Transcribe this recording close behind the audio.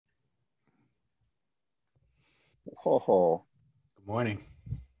Oh, Good morning.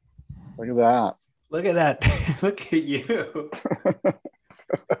 look at that. Look at that. Look at you.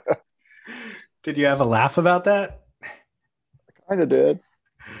 Did you have a laugh about that? Kind of did.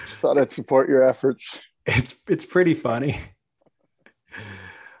 Just thought I'd support your efforts. It's pretty funny.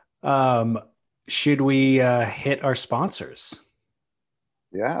 Um, should we hit our sponsors?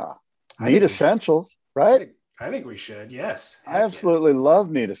 Yeah. I Need think we should. essentials, right? I think we should. Yes. I Heck yes. absolutely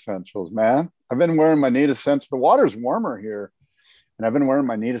love Need Essentials, man. I've been wearing my Need Essentials. The water's warmer here, and I've been wearing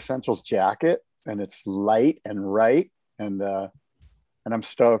my Need Essentials jacket, and it's light and right, and I'm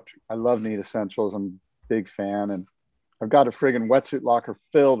stoked. I love Need Essentials. I'm a big fan, and I've got a friggin' wetsuit locker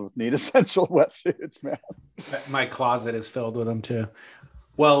filled with Need Essential wetsuits, man. My closet is filled with them too.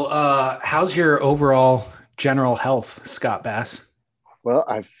 Well, how's your overall general health, Scott Bass? Well,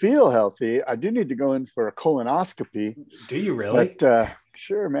 I feel healthy. I do need to go in for a colonoscopy, Do you really? but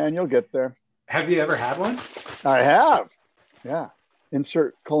sure, man, you'll get there. Have you ever had one? I have. Yeah.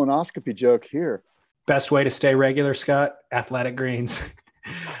 Insert colonoscopy joke here. Best way to stay regular, Scott? Athletic Greens.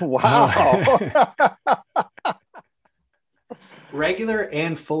 Wow. Regular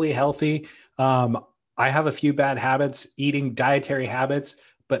and fully healthy. I have a few bad habits, eating dietary habits,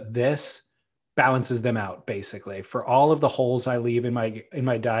 but this balances them out basically. For all of the holes I leave in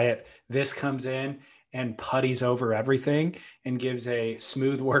my diet, this comes in and putties over everything and gives a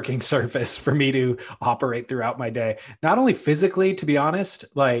smooth working surface for me to operate throughout my day. Not only physically, to be honest,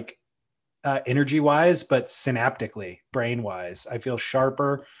 like energy wise, but synaptically, brain wise. I feel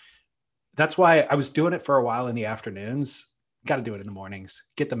sharper. That's why I was doing it for a while in the afternoons. Got to do it in the mornings,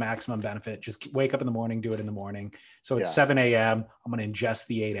 get the maximum benefit. Just wake up in the morning, do it in the morning. So it's 7 a.m. I'm going to ingest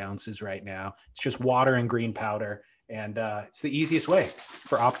the 8 ounces right now. It's just water and green powder. And it's the easiest way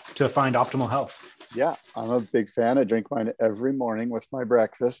to find optimal health. Yeah, I'm a big fan. I drink mine every morning with my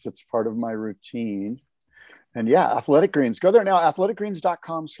breakfast. It's part of my routine. And yeah, Athletic Greens. Go there now,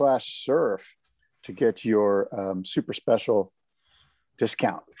 athleticgreens.com/surf to get your super special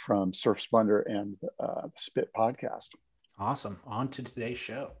discount from Surf Splendor and the Spit podcast. Awesome. On to today's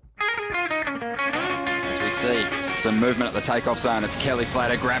show. As we see some movement at the takeoff zone, it's Kelly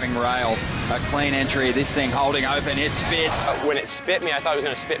Slater grabbing rail. A clean entry, this thing holding open, it spits. When it spit me, I thought it was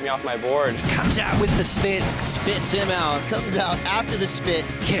going to spit me off my board. Comes out with the spit, spits him out. Comes out after the spit.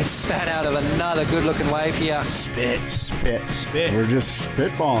 Gets spat out of another good-looking wave here. Spit. We're just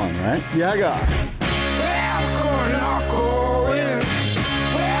spitballing, right? Yeah, God.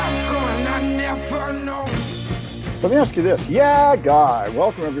 Let me ask you this. Yeah, Guy.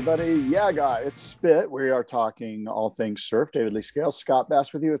 Welcome, everybody. Yeah, Guy. It's Spit. We are talking all things surf. David Lee Scales, Scott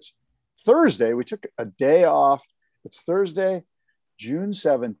Bass with you. It's Thursday. We took a day off. It's Thursday, June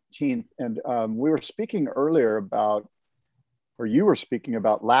 17th. And we were speaking earlier about, or you were speaking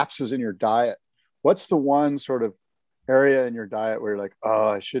about lapses in your diet. What's the one sort of area in your diet where you're like, oh,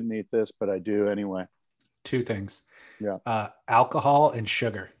 I shouldn't eat this, but I do anyway? Two things. Yeah. Alcohol and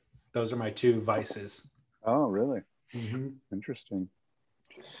sugar. Those are my two vices. Oh, really? Mm-hmm. Interesting.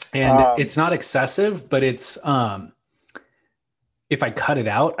 And it's not excessive, but it's if I cut it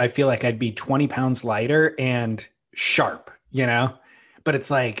out, I feel like I'd be 20 pounds lighter and sharp, but it's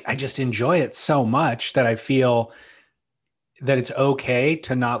like I just enjoy it so much that I feel that it's okay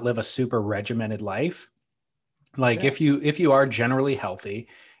to not live a super regimented life. Like if you are generally healthy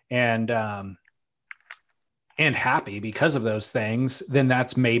and happy because of those things, then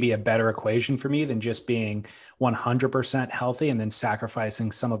that's maybe a better equation for me than just being 100% healthy and then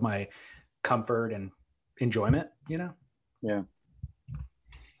sacrificing some of my comfort and enjoyment, Yeah.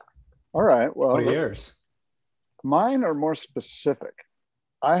 All right. Well, what are yours? Mine are more specific.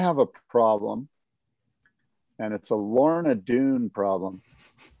 I have a problem, and it's a Lorna Doone problem.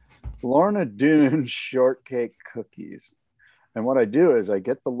 Lorna Doone shortcake cookies. And what I do is I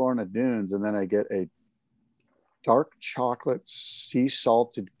get the Lorna Doones, and then I get a dark chocolate sea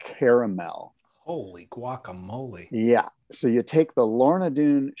salted caramel. Holy guacamole. Yeah. So you take the Lorna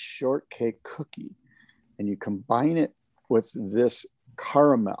Doone shortcake cookie and you combine it with this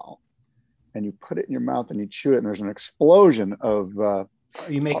caramel and you put it in your mouth and you chew it, and there's an explosion of Are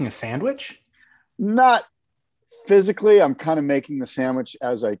you making a sandwich? Not physically. I'm kind of making the sandwich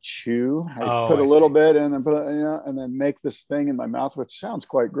as I chew. I put a little bit in and and then make this thing in my mouth, which sounds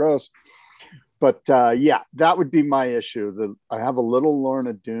quite gross. But yeah, that would be my issue. I have a little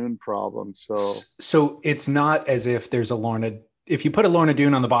Lorna Doone problem. So it's not as if there's if you put a Lorna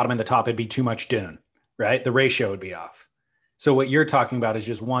Doone on the bottom and the top, it'd be too much Doone, right? The ratio would be off. So what you're talking about is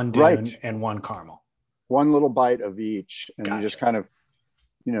just one Doone and one caramel. One little bite of each. And Gotcha. You just kind of,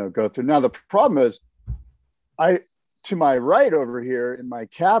 go through. Now, the problem is I to my right over here in my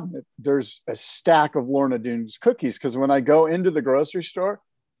cabinet, there's a stack of Lorna Doones cookies. Because when I go into the grocery store,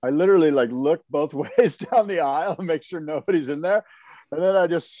 I literally like look both ways down the aisle and make sure nobody's in there. And then I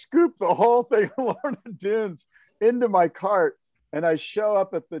just scoop the whole thing of Lorna Doones into my cart. And I show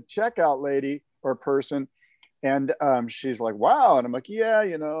up at the checkout lady or person. And she's like, wow. And I'm like, yeah,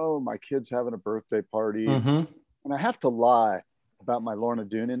 my kid's having a birthday party. Mm-hmm. And I have to lie about my Lorna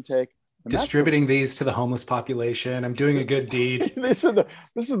Doone intake. And Distributing these to the homeless population. I'm doing a good deed. This is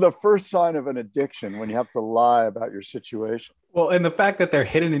the first sign of an addiction, when you have to lie about your situation. Well, and the fact that they're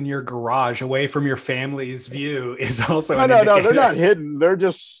hidden in your garage away from your family's view is also No, they're not hidden. They're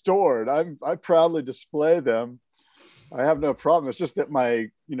just stored. I proudly display them. I have no problem. It's just that my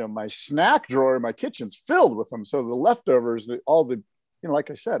snack drawer in my kitchen's filled with them. So the leftovers, like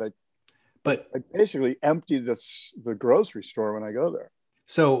I said, I basically empty the grocery store when I go there.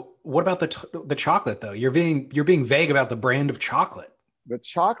 So what about the chocolate though? You're being vague about the brand of chocolate. The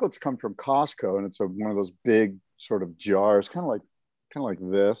chocolates come from Costco, and it's one of those big sort of jars, kind of like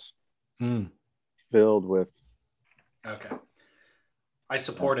this, filled with. Okay, I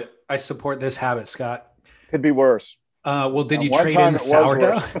support it. I support this habit, Scott. Could be worse. Well, did you trade in the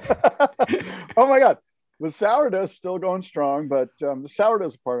sourdough? Oh my God. The sourdough is still going strong, but the sourdough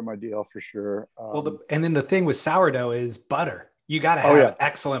is a part of my deal for sure. And then the thing with sourdough is butter. You got to have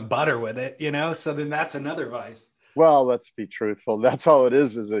excellent butter with it, so then that's another vice. Well, let's be truthful. That's all it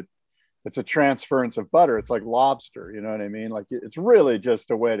is it's a transference of butter. It's like lobster, you know what I mean? Like it's really just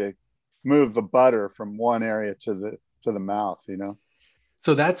a way to move the butter from one area to the mouth,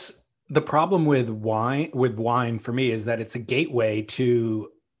 So that's the problem with wine for me, is that it's a gateway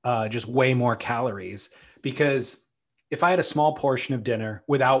to just way more calories, because if I had a small portion of dinner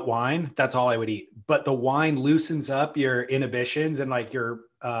without wine, that's all I would eat. But the wine loosens up your inhibitions and like your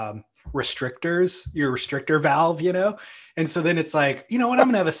restrictors, your restrictor valve, And so then it's like, you know what? I'm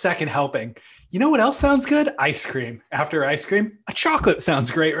going to have a second helping. You know what else sounds good? Ice cream. After ice cream, a chocolate sounds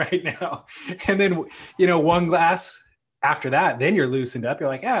great right now. And then, one glass after that, then you're loosened up. You're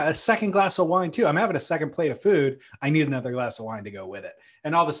like, a second glass of wine too. I'm having a second plate of food. I need another glass of wine to go with it.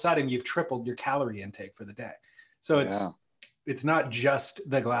 And all of a sudden you've tripled your calorie intake for the day. So it's not just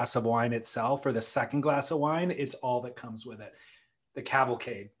the glass of wine itself or the second glass of wine. It's all that comes with it. The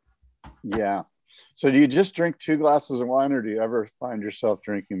cavalcade. Yeah. So do you just drink 2 glasses of wine, or do you ever find yourself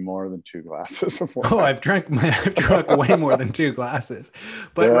drinking more than 2 glasses of wine? Oh, I've drunk way more than 2 glasses,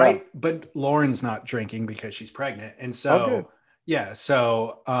 but But Lauren's not drinking because she's pregnant. And so,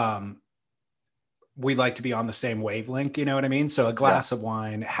 we like to be on the same wavelength. You know what I mean? So a glass of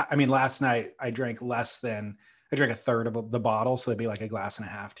wine, last night I drank a third of the bottle. So it'd be like a glass and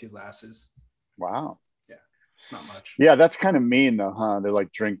a half, 2 glasses. Wow. Yeah. It's not much. Yeah. That's kind of mean though, huh? They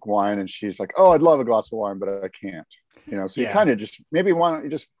like drink wine and she's like, oh, I'd love a glass of wine, but I can't, so you kind of just, maybe why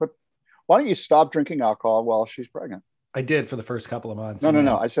don't you stop drinking alcohol while she's pregnant? I did for the first couple of months.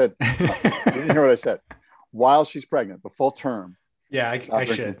 No. I said, you didn't hear what I said. While she's pregnant, the full term. Yeah, I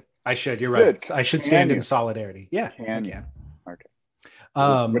should. You're right. Good. I should stand in solidarity. Yeah. Can you? Okay.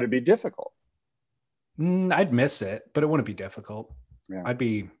 Would it be difficult? I'd miss it, but it wouldn't be difficult. Yeah.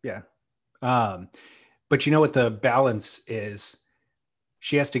 But you know what the balance is?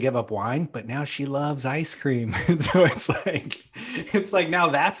 She has to give up wine, but now she loves ice cream. So it's like now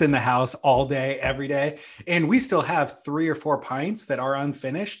that's in the house all day, every day. And we still have 3 or 4 pints that are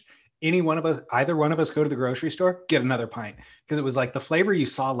unfinished. Either one of us go to the grocery store, get another pint. Because it was like the flavor you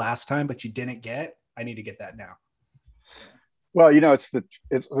saw last time, but you didn't get. I need to get that now. Well, it's the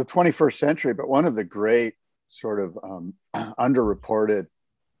 21st century, but one of the great sort of underreported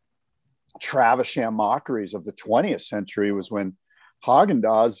Travisham mockeries of the 20th century was when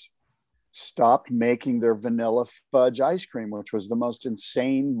Haagen-Dazs stopped making their vanilla fudge ice cream, which was the most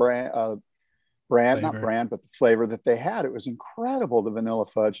insane but the flavor that they had. It was incredible, the vanilla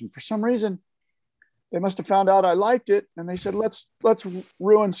fudge. And for some reason, they must have found out I liked it. And they said, let's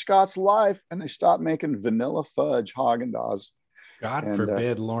ruin Scott's life. And they stopped making vanilla fudge Haagen-Dazs. God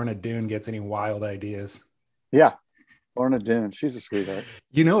forbid Lorna Doone gets any wild ideas. Yeah. Lorna Doone, she's a sweetheart.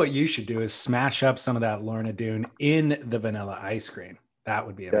 You know what you should do is smash up some of that Lorna Doone in the vanilla ice cream. That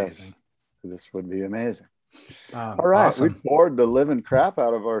would be amazing. Yes, this would be amazing. All right. Awesome. We bored the living crap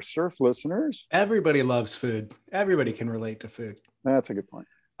out of our surf listeners. Everybody loves food. Everybody can relate to food. That's a good point.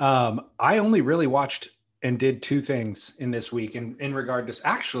 I only really watched and did 2 things in this week in regard to,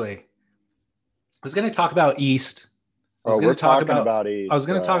 actually, I was going to talk about East. I was going to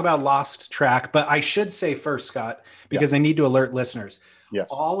talk about Lost Track, but I should say first, Scott, because I need to alert listeners. Yes.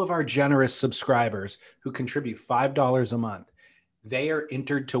 All of our generous subscribers who contribute $5 a month They are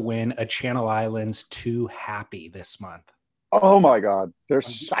entered to win a Channel Islands 2 Happy this month. Oh my God. They're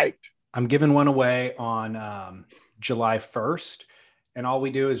psyched. I'm giving one away on July 1st. And all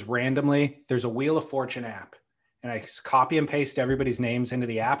we do is randomly, there's a Wheel of Fortune app. And I copy and paste everybody's names into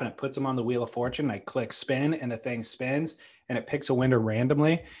the app and it puts them on the Wheel of Fortune. I click spin and the thing spins and it picks a winner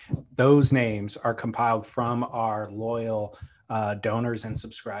randomly. Those names are compiled from our loyal donors and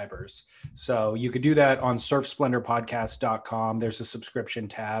subscribers. So you could do that on surfsplendorpodcast.com. There's a subscription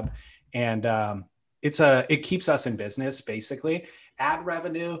tab and it keeps us in business basically. Ad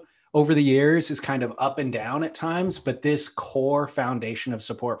revenue over the years is kind of up and down at times, but this core foundation of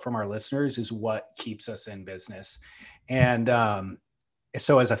support from our listeners is what keeps us in business. And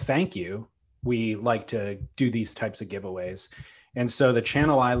so as a thank you, we like to do these types of giveaways. And so the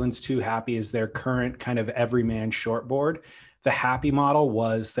Channel Islands 2 Happy is their current kind of everyman shortboard. The Happy model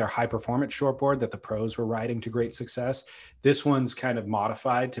was their high performance shortboard that the pros were riding to great success. This one's kind of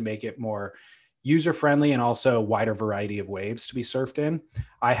modified to make it more user-friendly and also wider variety of waves to be surfed in.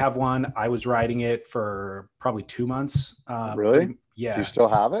 I have one. I was riding it for probably 2 months. Really? Yeah. Do you still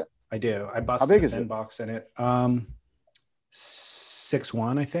have it? I do. I busted How big the is fin it? box in it. 6'1",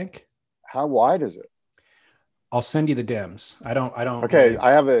 I think. How wide is it? I'll send you the dims. I don't. Okay.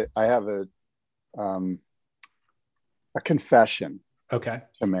 really- I have a confession Okay.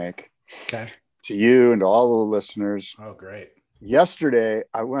 to make Okay. to you and to all the listeners. Oh, great. Yesterday,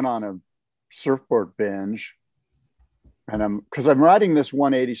 I went on a surfboard binge and because I'm riding this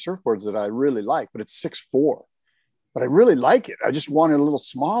 180 surfboards that I really like, but it's 6'4", but I really like it. I just want it a little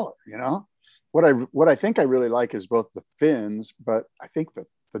smaller, you know. What I think I really like is both the fins, but I think the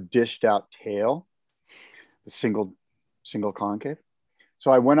dished out tail, the single concave.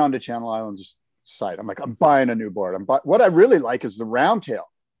 So I went on to Channel Islands site. I'm like, I'm buying a new board. What I really like is the round tail,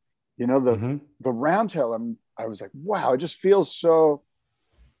 you know, the round tail. I was like, wow, it just feels so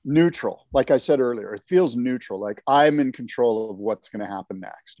neutral. Like I said earlier, it feels neutral. Like I'm in control of what's going to happen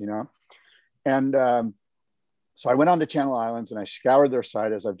next, you know? And so I went on to Channel Islands and I scoured their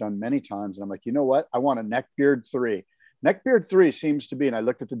site as I've done many times. And I'm like, you know what? I want a Neckbeard 3. Neckbeard 3 seems to be, and I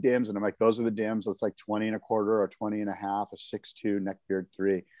looked at the dims and I'm like, those are the dims. It's like 20 and a quarter or 20 and a half, a 6'2" Neckbeard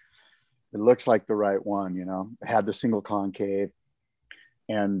 3. It looks like the right one, you know. It had the single concave.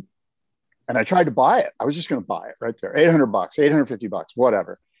 And I tried to buy it. I was just going to buy it right there. $800, $850,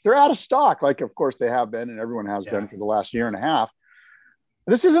 whatever. They're out of stock. Like, of course they have been, and everyone has been for the last year and a half.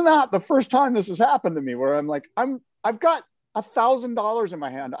 This is not the first time this has happened to me where I'm like, I've got $1,000 in my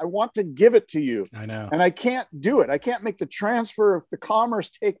hand. I want to give it to you. I know. And I can't do it. I can't make the transfer of the commerce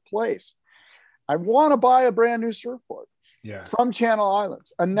take place. I want to buy a brand new surfboard from Channel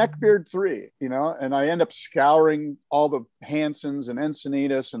Islands, a Neckbeard 3, you know, and I end up scouring all the Hansons and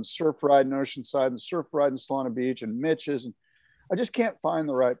Encinitas and Surf Ride in Oceanside and Surf Ride in Solana Beach and Mitch's. And I just can't find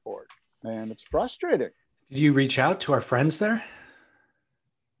the right board. And it's frustrating. Did you reach out to our friends there?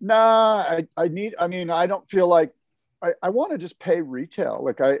 Nah, I don't feel like I want to just pay retail.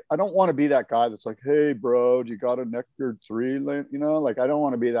 Like I don't want to be that guy that's like, hey bro, do you got a Neckbeard 3? You know, like I don't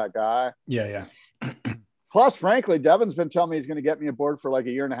want to be that guy. Yeah. Plus, frankly, Devin's been telling me he's going to get me a board for like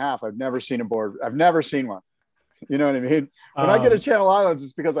a year and a half. I've never seen a board. I've never seen one. You know what I mean? When I get a Channel Islands,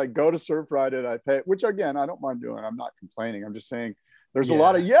 it's because I go to Surf Ride and I pay, which again, I don't mind doing. I'm not complaining. I'm just saying there's a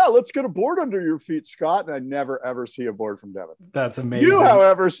lot of, let's get a board under your feet, Scott. And I never, ever see a board from Devin. That's amazing. You,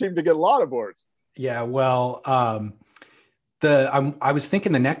 however, seem to get a lot of boards. Yeah. Well, I was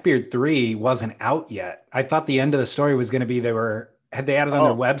thinking the Neckbeard 3 wasn't out yet. I thought the end of the story was going to be they had it on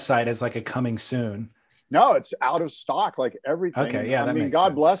their website as like a coming soon. No, it's out of stock, like everything. Okay, yeah, I mean,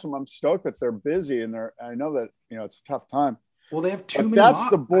 God bless them. I'm stoked that they're busy and I know that, you know, it's a tough time. Well, they have too many. That's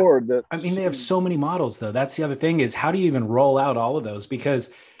the board that they have so many models though. That's the other thing is how do you even roll out all of those? Because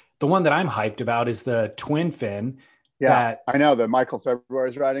the one that I'm hyped about is the twin fin. Yeah, I know that Michael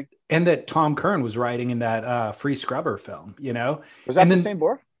February's riding. And that Tom Curran was riding in that Free Scrubber film, you know? Was that the same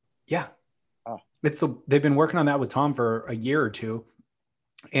board? Yeah. Oh. They've been working on that with Tom for a year or two.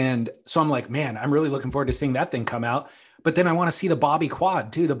 And so I'm like, man, I'm really looking forward to seeing that thing come out. But then I want to see the Bobby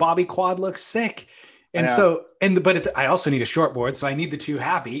Quad too. The Bobby Quad looks sick. And I also need a shortboard. So I need the 2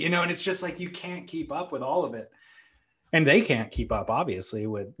 Happy, you know, and it's just like, you can't keep up with all of it. And they can't keep up, obviously,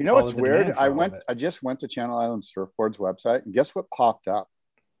 with, you know, what's weird. I just went to Channel Islands Surfboard's website and guess what popped up?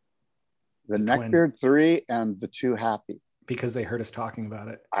 The Neckbeard 3 and the 2 Happy. Because they heard us talking about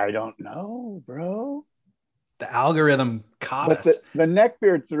it. I don't know, bro. The algorithm caught us. The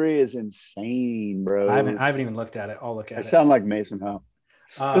Neckbeard 3 is insane, bro. I haven't even looked at it. I'll look at it. I sound like Mason Ho.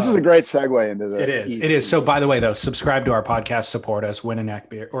 This is a great segue into the. It is. So, by the way, though, subscribe to our podcast, support us, win a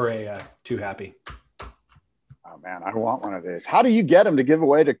Neckbeard or a 2 Happy. Oh man, I want one of these. How do you get them to give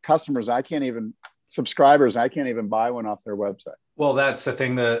away to customers? Subscribers. I can't even buy one off their website. Well, that's the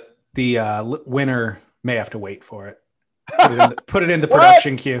thing. The winner may have to wait for it. Put it in the What?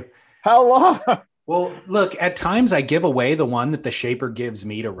 production queue. How long? Well, look, at times I give away the one that the shaper gives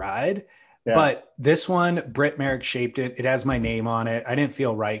me to ride. Yeah. But this one, Britt Merrick shaped it. It has my name on it. I didn't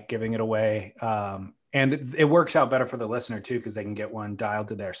feel right giving it away. And it works out better for the listener too, because they can get one dialed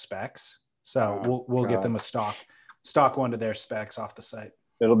to their specs. So we'll get them a stock one to their specs off the site.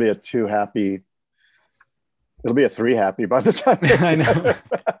 It'll be a 3 happy by the time. I know.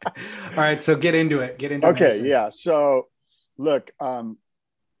 All right. So get into it. Okay. Mason. Yeah. So look,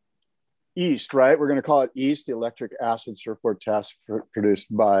 East, right? We're going to call it East, the electric acid surfboard test produced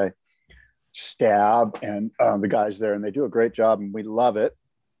by Stab and the guys there, and they do a great job, and we love it.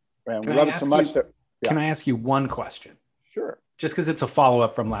 And we love it so much that. Yeah. Can I ask you one question? Sure. Just because it's a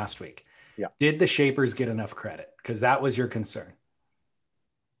follow-up from last week. Yeah. Did the shapers get enough credit? Because that was your concern.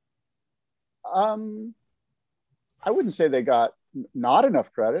 I wouldn't say they got not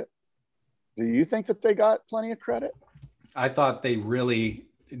enough credit. Do you think that they got plenty of credit? I thought they really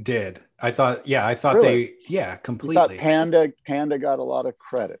did. I thought Really? completely. You thought Panda got a lot of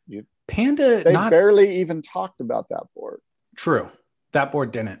credit. Panda, They barely even talked about that board. True. That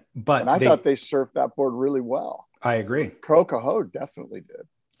board didn't, but And I thought they surfed that board really well. I agree. Coco definitely did.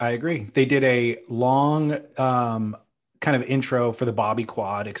 I agree. They did a long kind of intro for the Bobby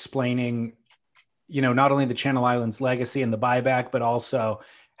Quad explaining, not only the Channel Islands legacy and the buyback, but also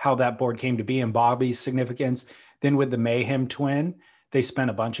how that board came to be and Bobby's significance. Then with the Mayhem twin, they spent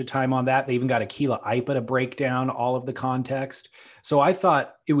a bunch of time on that. They even got Aquila Ipa to break down all of the context. So I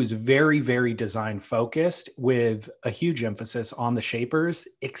thought it was very, very design focused with a huge emphasis on the shapers,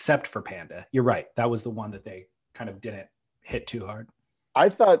 except for Panda. You're right. That was the one that they kind of didn't hit too hard. I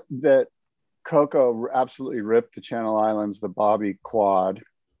thought that Coco absolutely ripped the Channel Islands, the Bobby Quad,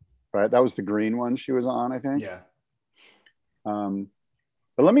 right? That was the green one she was on, I think. Yeah.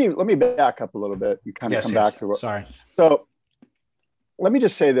 But let me back up a little bit and kind of come back to what. Sorry. So let me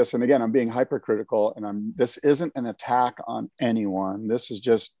just say this, and again, I'm being hypercritical, and this isn't an attack on anyone. This is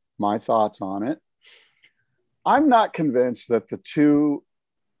just my thoughts on it. I'm not convinced that the two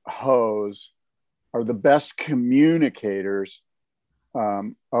hoes are the best communicators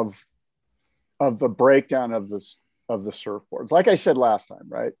of the breakdown of the surfboards. Like I said last time,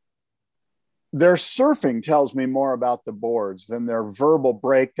 right? Their surfing tells me more about the boards than their verbal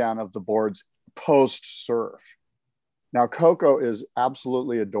breakdown of the boards post surf. Now, Coco is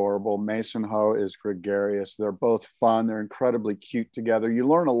absolutely adorable. Mason Ho is gregarious. They're both fun. They're incredibly cute together. You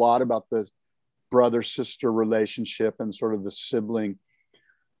learn a lot about the brother-sister relationship and sort of the sibling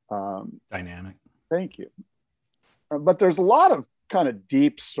dynamic. Thank you. But there's a lot of kind of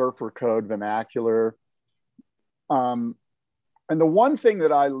deep surfer code vernacular. And the one thing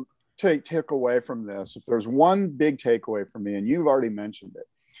that I take away from this, if there's one big takeaway for me, and you've already mentioned it,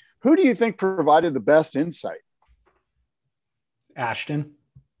 who do you think provided the best insight? Ashton?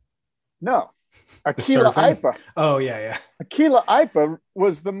 No. Aquila Ipa. Oh, yeah. Aquila Ipa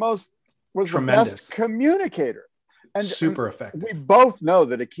was the Tremendous. best communicator. And super effective. We both know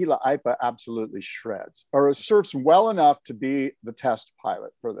that Aquila Ipa absolutely shreds or surfs well enough to be the test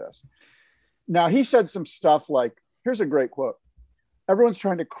pilot for this. Now, he said some stuff like, here's a great quote. Everyone's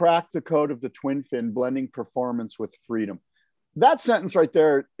trying to crack the code of the twin fin, blending performance with freedom. That sentence right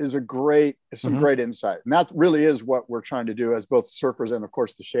there is some great insight. And that really is what we're trying to do as both surfers and, of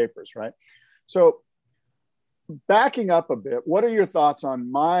course, the shapers, right? So backing up a bit, what are your thoughts on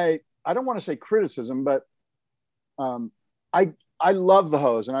I don't want to say criticism, but I love the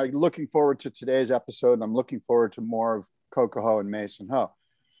hoes, and I'm looking forward to today's episode, and I'm looking forward to more of Coco Ho and Mason Ho.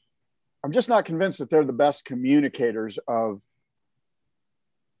 I'm just not convinced that they're the best communicators of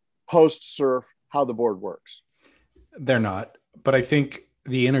post-surf, how the board works. They're not. But I think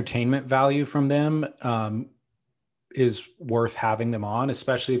the entertainment value from them is worth having them on,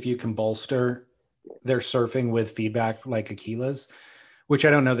 especially if you can bolster their surfing with feedback like Aquila's, which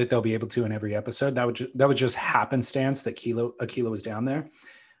I don't know that they'll be able to in every episode. That was just happenstance that Aquila was down there.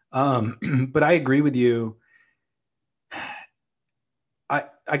 But I agree with you.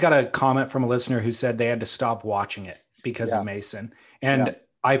 I got a comment from a listener who said they had to stop watching it because of Mason. And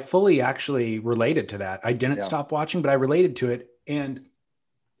I fully actually related to that. I didn't stop watching, but I related to it. And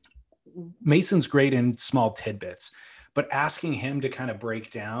Mason's great in small tidbits, but asking him to kind of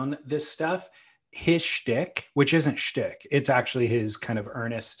break down this stuff, his shtick, which isn't shtick, it's actually his kind of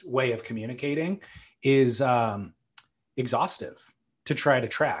earnest way of communicating, is exhaustive to try to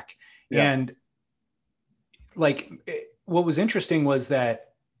track. And like what was interesting was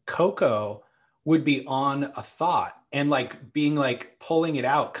that Coco would be on a thought and like being like pulling it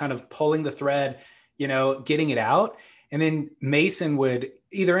out, kind of pulling the thread, getting it out. And then Mason would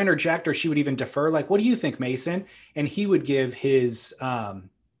either interject or she would even defer, like, what do you think, Mason? And he would give his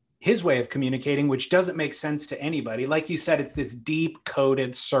way of communicating, which doesn't make sense to anybody. Like you said, it's this deep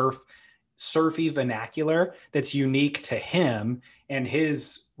coded surfy vernacular that's unique to him and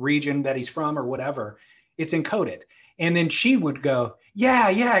his region that he's from or whatever. It's encoded. And then she would go, yeah,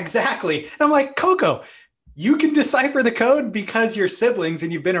 exactly. And I'm like, Coco, you can decipher the code because you're siblings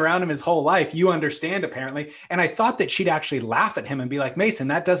and you've been around him his whole life. You understand, apparently. And I thought that she'd actually laugh at him and be like, Mason,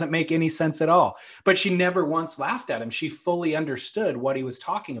 that doesn't make any sense at all. But she never once laughed at him. She fully understood what he was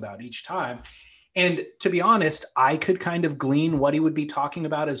talking about each time. And to be honest, I could kind of glean what he would be talking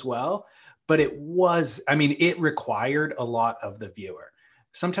about as well. But it required a lot of the viewer.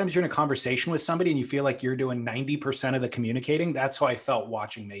 Sometimes you're in a conversation with somebody and you feel like you're doing 90% of the communicating. That's how I felt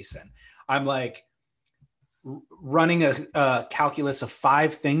watching Mason. I'm like running a calculus of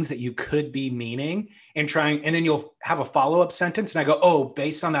 5 things that you could be meaning and then you'll have a follow-up sentence. And I go, oh,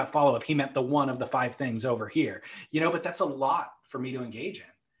 based on that follow-up, he meant the one of the 5 things over here, but that's a lot for me to engage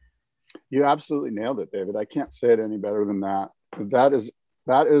in. You absolutely nailed it, David. I can't say it any better than that. That is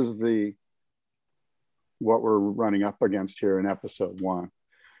what we're running up against here in episode 1.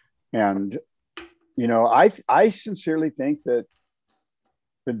 And, I sincerely think that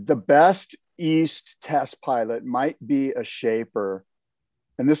the best East test pilot might be a shaper.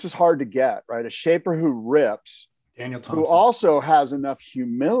 And this is hard to get, right? A shaper who rips, Daniel Thompson, who also has enough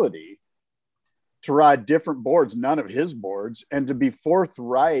humility to ride different boards, none of his boards, and to be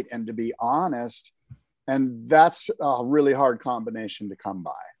forthright and to be honest. And that's a really hard combination to come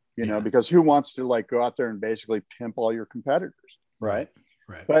by, because who wants to like go out there and basically pimp all your competitors? Right.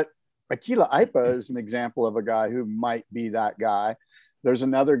 But Akila Aipa is an example of a guy who might be that guy. There's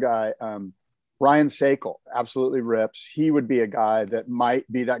another guy, Ryan Sakel, absolutely rips. He would be a guy that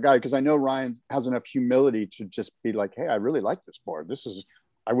might be that guy because I know Ryan has enough humility to just be like, hey, I really like this board.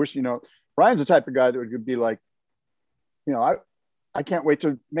 I wish, Ryan's the type of guy that would be like, I can't wait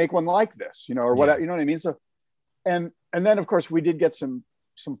to make one like this, or whatever, you know what I mean? So, and then of course we did get some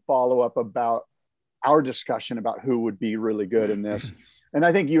follow-up about our discussion about who would be really good in this. And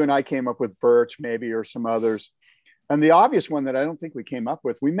I think you and I came up with Birch maybe, or some others. And the obvious one that I don't think we came up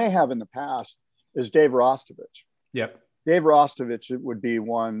with, we may have in the past, is Dave Rostovich. Yep. Dave Rostovich would be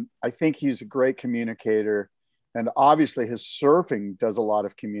one. I think he's a great communicator. And obviously his surfing does a lot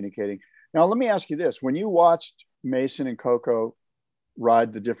of communicating. Now, let me ask you this. When you watched Mason and Coco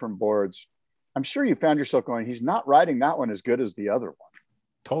ride the different boards, I'm sure you found yourself going, he's not riding that one as good as the other one.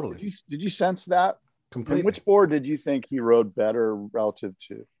 Totally. Did you sense that? Completely. And which board did you think he rode better relative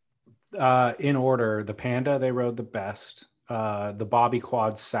to? In order, the Panda, they rode the best. The Bobby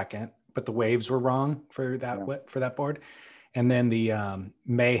Quad second, but the waves were wrong for that board. And then the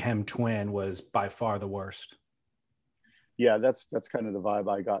Mayhem Twin was by far the worst. Yeah, that's kind of the vibe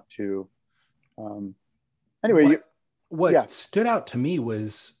I got too. Anyway, what stood out to me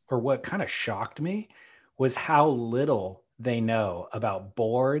what kind of shocked me was how little they know about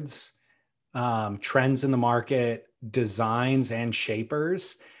boards, trends in the market, designs, and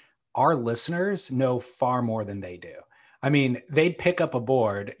shapers. Our listeners know far more than they do. I mean, they'd pick up a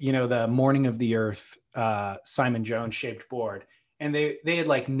board, the Morning of the Earth, Simon Jones shaped board, and they had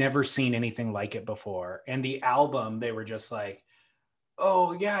like never seen anything like it before. And the album, they were just like,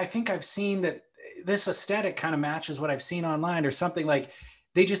 oh yeah, I think I've seen that this aesthetic kind of matches what I've seen online or something. Like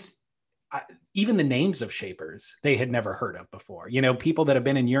they just, even the names of shapers they had never heard of before. People that have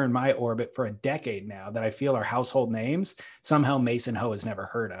been in your and my orbit for a decade now that I feel are household names, somehow Mason Ho has never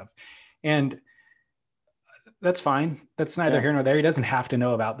heard of. And that's fine. That's neither here nor there. He doesn't have to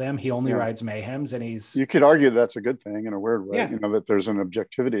know about them. He only rides Mayhems, and you could argue that's a good thing in a weird way, that there's an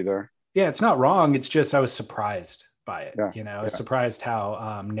objectivity there. Yeah, it's not wrong. It's just, I was surprised by it. I was surprised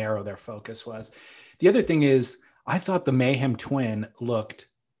how narrow their focus was. The other thing is, I thought the Mayhem Twin looked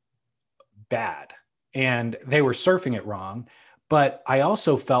bad and they were surfing it wrong, but I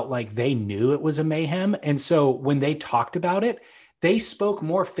also felt like they knew it was a Mayhem. And so when they talked about it, they spoke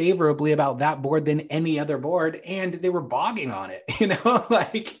more favorably about that board than any other board, and they were bogging on it, and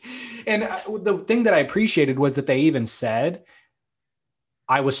the thing that I appreciated was that they even said,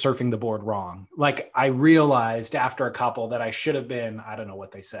 I was surfing the board wrong. Like I realized after a couple that I should have been, I don't know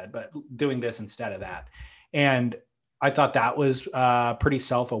what they said, but doing this instead of that. And I thought that was pretty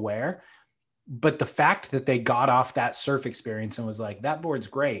self-aware. But the fact that they got off that surf experience and was like, that board's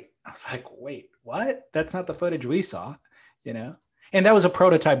great. I was like, wait, what? That's not the footage we saw, And that was a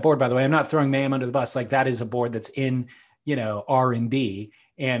prototype board, by the way. I'm not throwing Mayhem under the bus. Like that is a board that's in, R&D.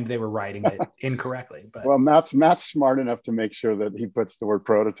 and they were writing it incorrectly. But well, Matt's smart enough to make sure that he puts the word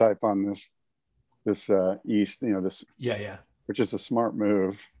prototype on this East, this, yeah, which is a smart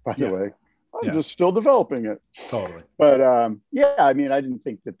move, by the way. I'm Yeah. just still developing it. totally. But I didn't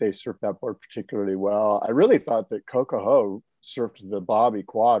think that they surfed that board particularly well. I really thought that Coco Ho surfed the Bobby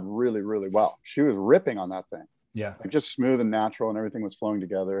quad really, really well. She was ripping on that thing. Yeah. Like just smooth and natural, and everything was flowing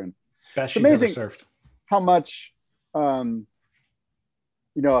together. And Best it's she's amazing ever surfed. how much, a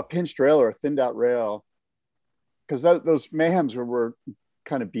pinched rail or a thinned out rail, because those Mayhems were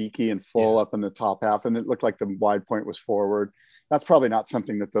kind of beaky and full up in the top half, and it looked like the wide point was forward. That's probably not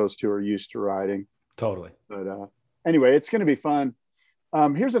something that those two are used to riding. Totally. But anyway, it's going to be fun.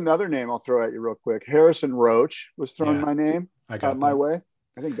 Here's another name I'll throw at you real quick. Harrison Roach was throwing my name my way.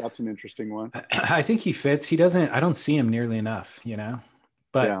 I think that's an interesting one. I think he fits. I don't see him nearly enough,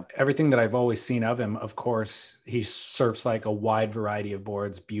 but everything that I've always seen of him, of course, he surfs like a wide variety of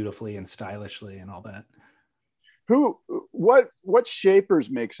boards beautifully and stylishly and all that. What shapers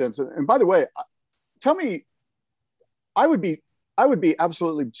make sense? And by the way, tell me, I would be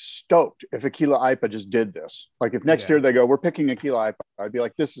absolutely stoked if Aquila Ipa just did this. Like if next year they go, we're picking Aquila Ipa, I'd be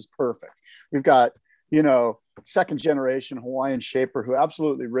like, this is perfect. We've got, second generation Hawaiian shaper who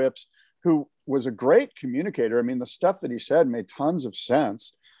absolutely rips, who was a great communicator. I mean, the stuff that he said made tons of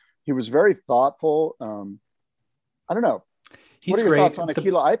sense. He was very thoughtful. I don't know. What are your thoughts on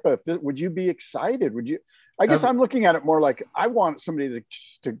Aquila Ipa? Would you be excited? Would you? I guess I'm looking at it more like I want somebody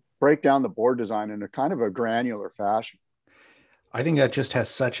to break down the board design in a kind of a granular fashion. I think that just has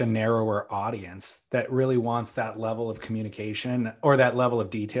such a narrower audience that really wants that level of communication or that level of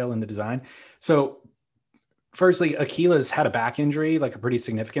detail in the design. So firstly, Aquila's had a back injury, like a pretty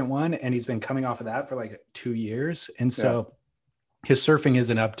significant one, and he's been coming off of that for like 2 years. And so his surfing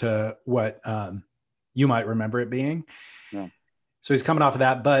isn't up to what you might remember it being. Yeah. So he's coming off of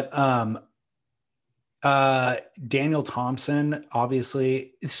that. But Daniel Thompson,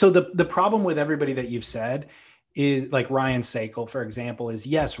 obviously. So the problem with everybody that you've said is like Ryan Sakel, for example, is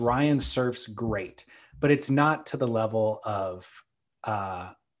yes, Ryan surfs great, but it's not to the level of,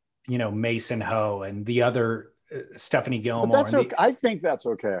 Mason Ho and the other Stephanie Gilmore. But that's okay. I think that's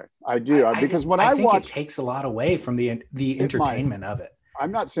okay. I do. Because when I think watch, it takes a lot away from the entertainment of it.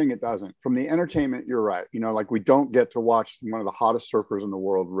 I'm not saying it doesn't. From the entertainment, you're right. Like we don't get to watch one of the hottest surfers in the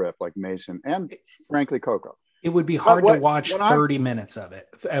world rip like Mason and frankly Coco. It would be hard to watch 30 minutes of it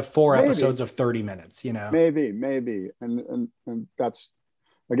at 4 episodes of 30 minutes, Maybe. And that's,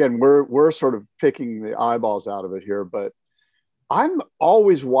 again, we're sort of picking the eyeballs out of it here, but I'm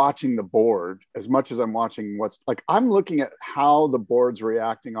always watching the board as much as I'm watching I'm looking at how the board's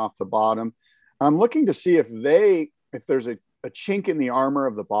reacting off the bottom. I'm looking to see if there's a chink in the armor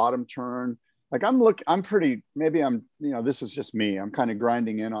of the bottom turn. Like this is just me. I'm kind of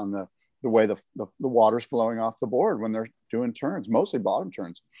grinding in on the way the water's flowing off the board when they're doing turns, mostly bottom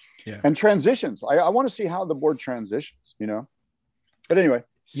turns and transitions. I want to see how the board transitions, but anyway,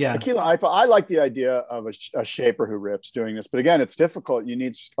 Aquila Ipa, I like the idea of a shaper who rips doing this, but again, it's difficult. You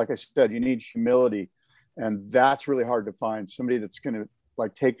need, like I said, you need humility, and that's really hard to find. Somebody that's going to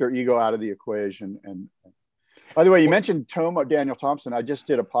take their ego out of the equation. And by the way, you mentioned Daniel Thompson. I just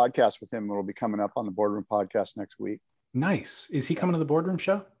did a podcast with him that'll be coming up on the Boardroom podcast next week. Nice. Is he coming to the Boardroom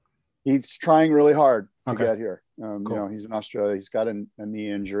show? He's trying really hard to Okay. get here. Cool. He's in Australia. He's got a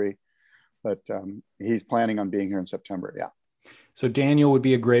knee injury, but he's planning on being here in September. Yeah. So Daniel would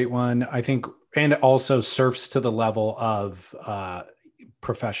be a great one, I think, and also surfs to the level of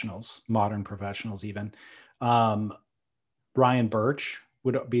professionals, modern professionals even. Ryan Birch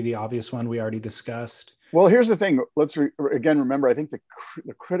would be the obvious one we already discussed. Well, here's the thing. Let's again remember, I think the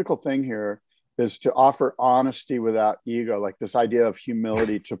critical thing here is to offer honesty without ego, like this idea of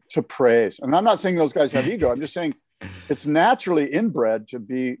humility to praise. And I'm not saying those guys have ego. I'm just saying it's naturally inbred to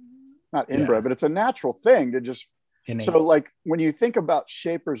be, not inbred, but it's a natural thing to just, innate. So like when you think about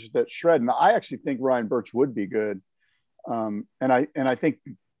shapers that shred, and I actually think Ryan Birch would be good. And I think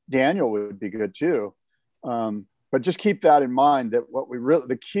Daniel would be good too. But just keep that in mind, that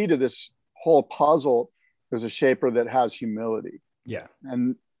the key to this whole puzzle is a shaper that has humility. Yeah.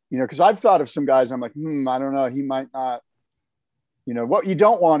 And, because I've thought of some guys, I'm like, I don't know, he might not, what you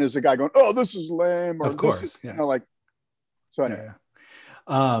don't want is a guy going, oh, this is lame. Or of course. This is, so anyway.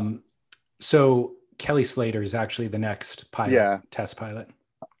 Yeah. So Kelly Slater is actually the next pilot, test pilot.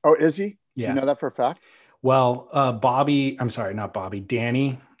 Oh, is he? Yeah. Do you know that for a fact? Well,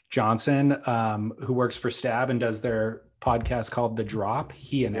 Danny Johnson, who works for Stab and does their podcast called The Drop,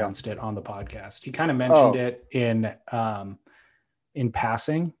 he announced it on the podcast. He kind of mentioned it in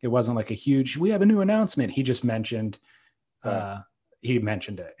passing. It wasn't like a huge, we have a new announcement. He just mentioned, he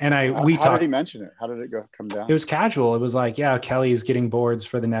mentioned it. And How did he mention it? How did it come down? It was casual. It was like, yeah, Kelly's getting boards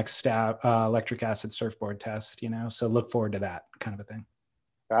for the next electric acid surfboard test, so look forward to that kind of a thing.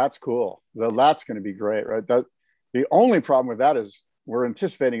 That's cool. Well, that's going to be great, right? The only problem with that is we're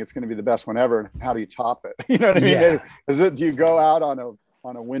anticipating it's going to be the best one ever. And how do you top it? You know what I mean? Yeah. Do you go out on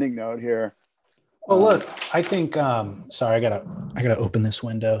a winning note here? Well, look, I think, sorry, I gotta open this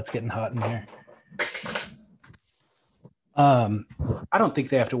window. It's getting hot in here. I don't think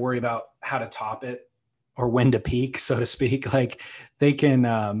they have to worry about how to top it or when to peak, so to speak. Like they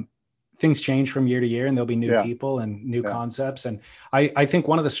can, things change from year to year, and there'll be new people and new concepts. And I think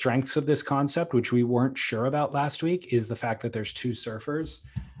one of the strengths of this concept, which we weren't sure about last week, is the fact that there's two surfers.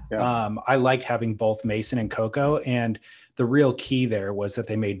 Yeah. I liked having both Mason and Coco, and the real key there was that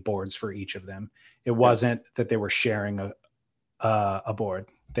they made boards for each of them. It wasn't that they were sharing a board.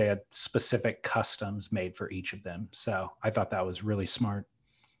 They had specific customs made for each of them. So I thought that was really smart.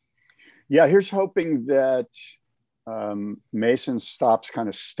 Yeah, here's hoping that Mason stops kind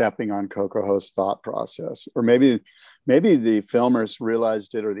of stepping on Coco's thought process, or maybe the filmers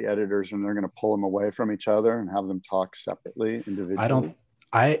realized it, or the editors, and they're going to pull them away from each other and have them talk separately, individually.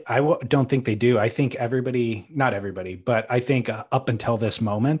 I don't think they do. I think not everybody, but I think up until this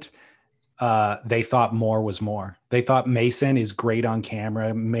moment, they thought more was more. They thought Mason is great on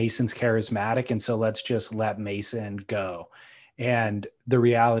camera. Mason's charismatic. And so let's just let Mason go. And the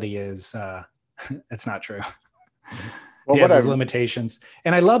reality is it's not true. Well, he has his limitations.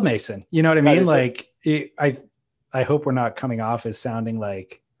 And I love Mason. You know what I mean? Like I hope we're not coming off as sounding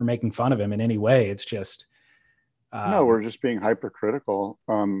like we're making fun of him in any way. It's just, no, we're just being hypercritical.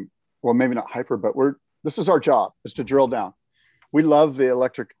 Well, maybe not hyper, but this is our job, is to drill down. We love the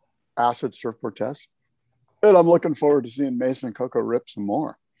electric acid surfboard test, and I'm looking forward to seeing Mason and Coco rip some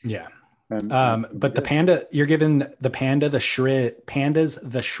more. Yeah. But the Panda, you're giving the Panda the Shriz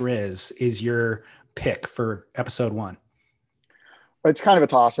is your pick for episode 1. It's kind of a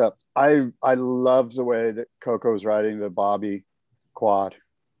toss up. I love the way that Coco is riding the Bobby quad,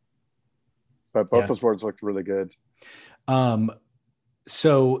 but both those boards looked really good.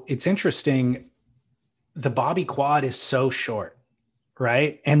 So it's interesting. The Bobby quad is so short,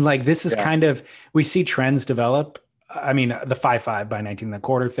 right? And like, this is kind of, we see trends develop. I mean, the 5.5 by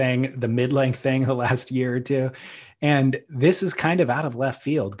 19.25 thing, the mid-length thing the last year or two. And this is kind of out of left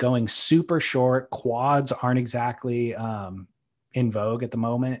field, going super short. Quads aren't exactly in vogue at the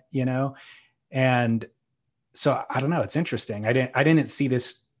moment, And so I don't know. It's interesting. I didn't see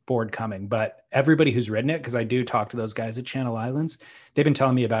this board coming, but everybody who's ridden it, because I do talk to those guys at Channel Islands, they've been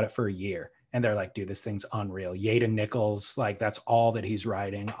telling me about it for a year. And they're like, dude, this thing's unreal. Yaden Nichols, like that's all that he's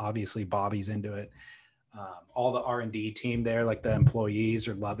riding. Obviously Bobby's into it. All the R&D team there, like the employees,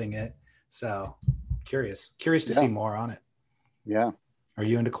 are loving it. So curious to see more on it. Yeah. Are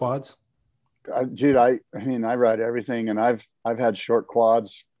you into quads? Dude, I mean, I ride everything, and I've had short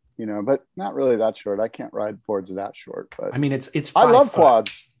quads, but not really that short. I can't ride boards that short, but I mean, it's I love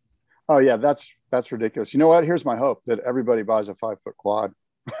quads. Oh yeah. That's ridiculous. You know what? Here's my hope, that everybody buys a 5-foot quad.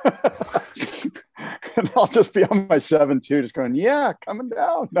 And I'll just be on my 7.2 just going, coming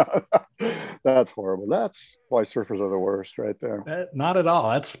down. No, that's horrible. That's why surfers are the worst right there. Not at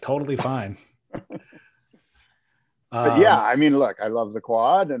all. That's totally fine. But yeah, I mean, look, I love the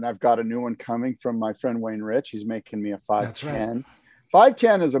quad, and I've got a new one coming from my friend Wayne Rich. He's making me a 510. That's right.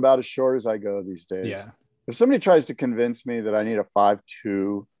 510 is about as short as I go these days. Yeah. If somebody tries to convince me that I need a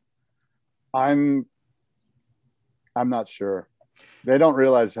 5.2, I'm not sure. They don't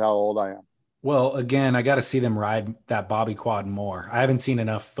realize how old I am. Well, again, I got to see them ride that Bobby quad more. I haven't seen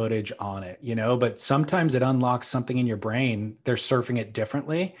enough footage on it, but sometimes it unlocks something in your brain. They're surfing it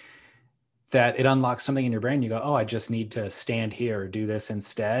differently, that it unlocks something in your brain. You go, oh, I just need to stand here or do this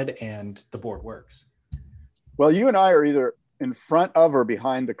instead. And the board works. Well, you and I are either in front of or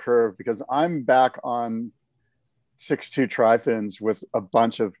behind the curve, because I'm back on 6.2 tri-fins with a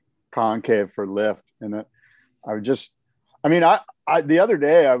bunch of concave for lift. And the other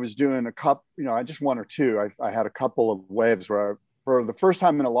day I was doing a cup, I just one or two. I had a couple of waves where for the first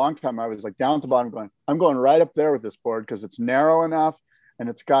time in a long time, I was like down at the bottom I'm going right up there with this board, because it's narrow enough and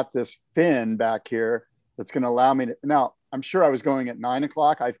it's got this fin back here that's going to allow me to. Now, I'm sure I was going at 9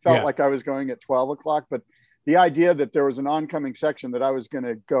 o'clock. I felt like I was going at 12 o'clock, but the idea that there was an oncoming section that I was going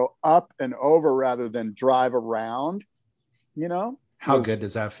to go up and over rather than drive around, How good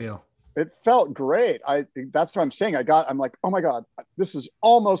does that feel? It felt great. That's what I'm saying. I'm like, oh my God, this is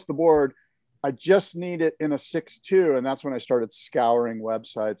almost the board. I just need it in a 6.2. And that's when I started scouring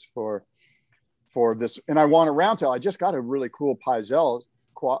websites for this. And I want a round tail. I just got a really cool Pyzel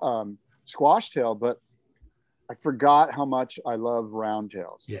squash tail, but I forgot how much I love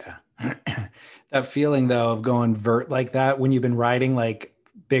roundtails. Yeah. That feeling though of going vert like that when you've been riding like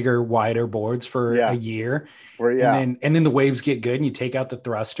bigger, wider boards for a year, and then the waves get good and you take out the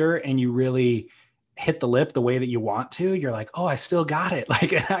thruster and you really hit the lip the way that you want to, you're like, oh, I still got it.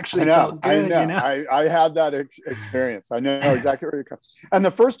 Like it actually felt good. I had that experience. I know exactly where you're coming. And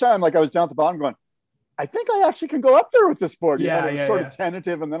the first time, like I was down at the bottom going, I think I actually can go up there with this board. It was sort of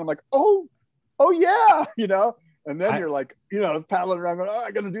tentative. And then I'm like, oh yeah, and then you're like, paddling around going, oh,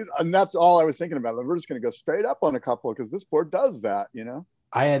 I got to do that. And that's all I was thinking about. We're just going to go straight up on a couple because this board does that,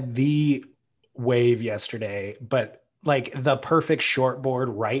 I had the wave yesterday, but like the perfect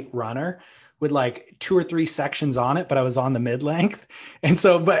shortboard right runner with like 2 or 3 sections on it, but I was on the mid length. And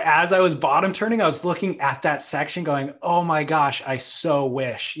so, but as I was bottom turning, I was looking at that section going, oh my gosh, I so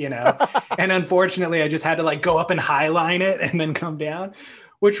wish, and unfortunately I just had to like go up and high line it and then come down,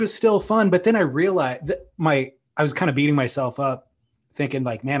 which was still fun. But then I realized that I was kind of beating myself up thinking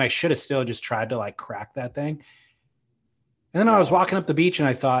like, man, I should have still just tried to like crack that thing. And then I was walking up the beach and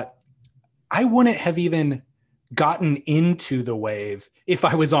I thought, I wouldn't have even gotten into the wave if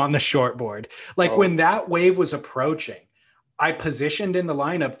I was on the shortboard. Like when that wave was approaching, I positioned in the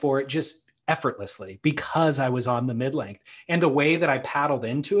lineup for it just effortlessly because I was on the mid length. And the way that I paddled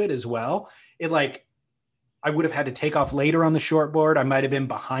into it as well, I would have had to take off later on the shortboard. I might've been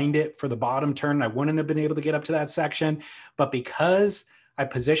behind it for the bottom turn. I wouldn't have been able to get up to that section, but because I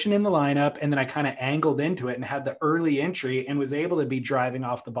positioned in the lineup and then I kind of angled into it and had the early entry and was able to be driving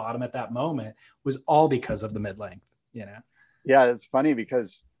off the bottom at that moment was all because of the mid length, Yeah. It's funny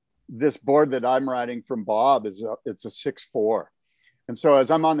because this board that I'm riding from Bob it's a 6'4". And so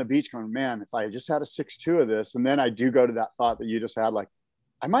as I'm on the beach going, man, if I just had a 6'2" of this, and then I do go to that thought that you just had, like,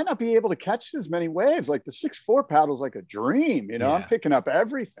 I might not be able to catch as many waves. Like the 6'4" paddle's like a dream, I'm picking up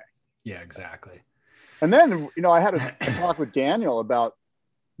everything. Yeah, exactly. And then, I had a talk with Daniel about,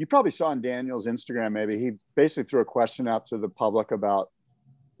 you probably saw on Daniel's Instagram, maybe he basically threw a question out to the public about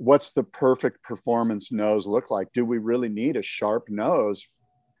what's the perfect performance nose look like? Do we really need a sharp nose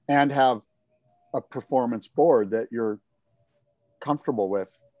and have a performance board that you're comfortable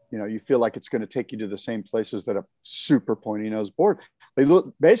with? You feel like it's going to take you to the same places that a super pointy nose board.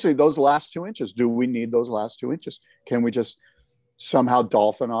 Basically those last 2 inches. Do we need those last 2 inches? Can we just somehow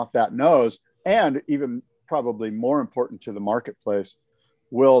dolphin off that nose? And even probably more important to the marketplace,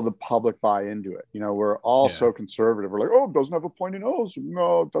 will the public buy into it? We're all so conservative. We're like, oh, it doesn't have a pointy nose.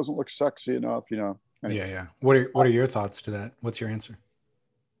 No, it doesn't look sexy enough, Anyway. Yeah. What are your thoughts to that? What's your answer?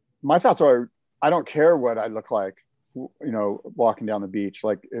 My thoughts are, I don't care what I look like, walking down the beach.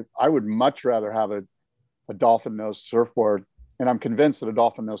 Like I would much rather have a dolphin nose surfboard. And I'm convinced that a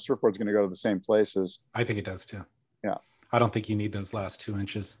dolphin nose surfboard is going to go to the same places. I think it does too. Yeah. I don't think you need those last 2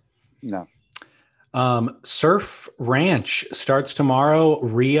 inches. No. Surf Ranch starts tomorrow.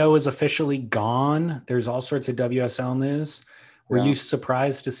 Rio is officially gone. There's all sorts of WSL news. Were you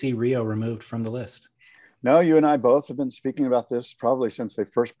surprised to see Rio removed from the list? No, you and I both have been speaking about this probably since they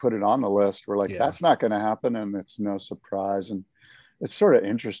first put it on the list. We're like, that's not going to happen. And it's no surprise. And it's sort of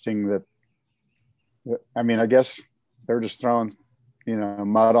interesting that, I guess they're just throwing,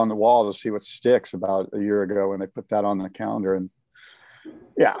 mud on the wall to see what sticks about a year ago when they put that on the calendar. And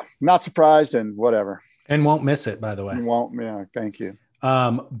not surprised and whatever. And won't miss it, by the way. Won't. Yeah. Thank you.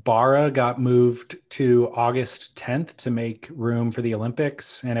 Barra got moved to August 10th to make room for the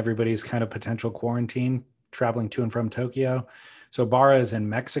Olympics and everybody's kind of potential quarantine traveling to and from Tokyo. So Barra is in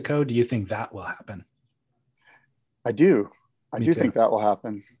Mexico. Do you think that will happen? I do. I do think that will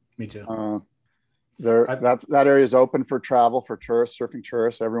happen. Me too. That area is open for travel for tourists, surfing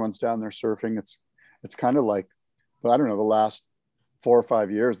tourists. Everyone's down there surfing. It's kind of like, I don't know, the last 4 or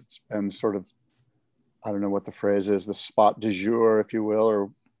 5 years, it's been sort of, I don't know what the phrase is, the spot du jour, if you will,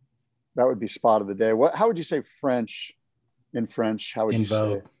 or that would be spot of the day. How would you say French in French? How would you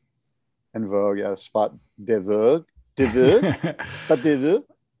say? En vogue, yeah, spot de vogue, spot de vogue.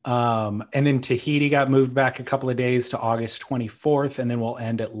 And then Tahiti got moved back a couple of days to August 24th, and then we'll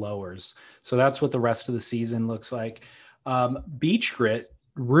end at Lowers. So that's what the rest of the season looks like. Beach Grit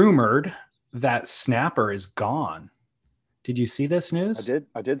rumored that Snapper is gone. Did you see this news?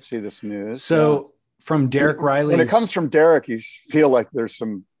 I did see this news. So from Derek Riley. When it comes from Derek, you feel like there's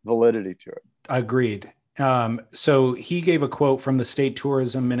some validity to it. Agreed. So he gave a quote from the state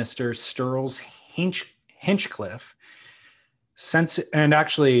tourism minister, Sturls Hinchcliffe. And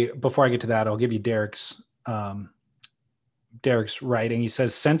actually, before I get to that, I'll give you Derek's writing. He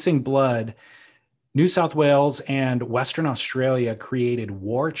says, sensing blood, New South Wales and Western Australia created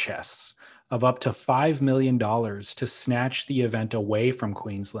war chests of up to $5 million to snatch the event away from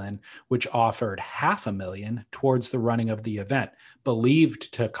Queensland, which offered $500,000 towards the running of the event,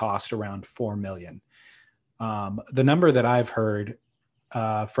 believed to cost around $4 million. The number that I've heard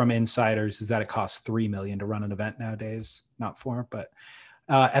from insiders is that it costs $3 million to run an event nowadays, not 4, but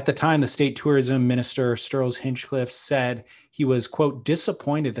at the time, the state tourism minister, Sturls Hinchcliffe, said he was, quote,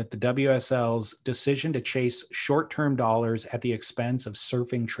 disappointed that the WSL's decision to chase short-term dollars at the expense of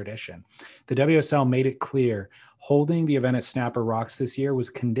surfing tradition. The WSL made it clear holding the event at Snapper Rocks this year was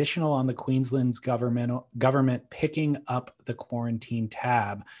conditional on the Queensland's government picking up the quarantine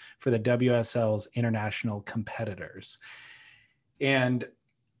tab for the WSL's international competitors. And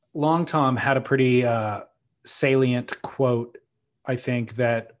Long Tom had a pretty salient quote, I think,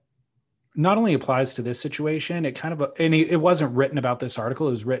 that not only applies to this situation, it kind of, and it wasn't written about this article,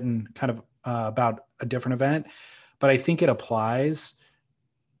 it was written kind of about a different event, but I think it applies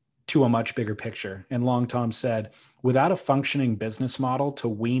to a much bigger picture. And Long Tom said, without a functioning business model to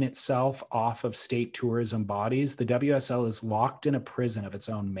wean itself off of state tourism bodies, the WSL is locked in a prison of its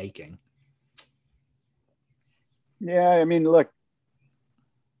own making. Yeah, I mean, look,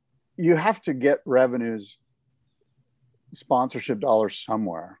 you have to get revenues, sponsorship dollars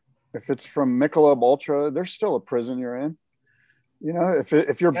somewhere. If it's from Michelob Ultra, there's still a prison you're in. You know, if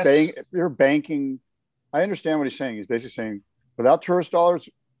you're Yes. if you're banking, I understand what he's saying. He's basically saying without tourist dollars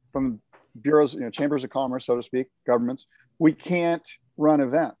from bureaus, chambers of commerce, so to speak, governments, we can't run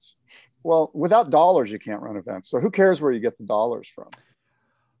events. Well, without dollars, you can't run events. So who cares where you get the dollars from?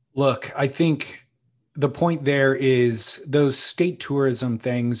 Look, I think the point there is those state tourism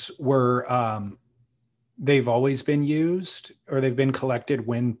things were, they've always been used or they've been collected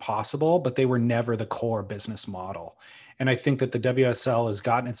when possible, but they were never the core business model. And I think that the WSL has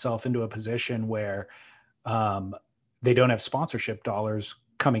gotten itself into a position where they don't have sponsorship dollars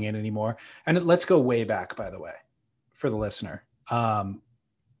coming in anymore. And let's go way back, by the way, for the listener.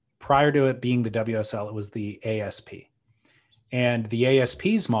 Prior to it being the WSL, it was the ASP. And the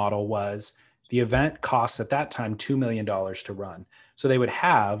ASP's model was the event costs at that time $2 million to run. So they would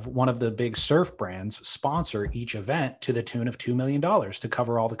have one of the big surf brands sponsor each event to the tune of $2 million to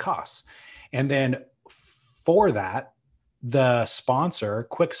cover all the costs. And then for that, the sponsor,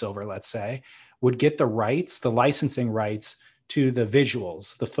 Quicksilver, let's say, would get the rights, the licensing rights to the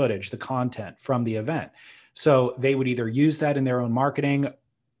visuals, the footage, the content from the event. So they would either use that in their own marketing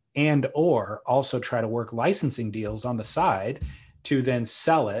and or also try to work licensing deals on the side to then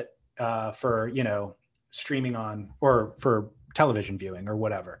sell it for, streaming on or for television viewing or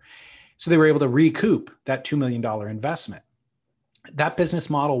whatever. So they were able to recoup that $2 million investment. That business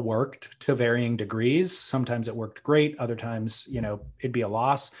model worked to varying degrees. Sometimes it worked great. Other times, it'd be a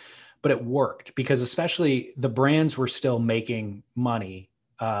loss, but it worked because especially the brands were still making money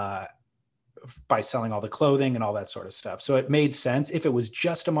by selling all the clothing and all that sort of stuff. So it made sense. If it was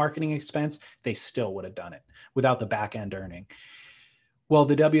just a marketing expense, they still would have done it without the back end earning. Well,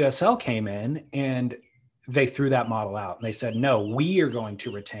 the WSL came in and they threw that model out and they said, no, we are going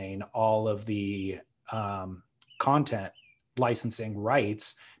to retain all of the content licensing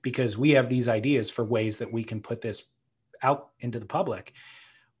rights because we have these ideas for ways that we can put this out into the public.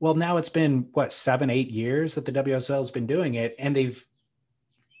 Well, now it's been 7-8 years that the WSL has been doing it and they've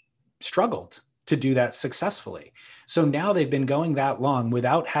struggled to do that successfully. So now they've been going that long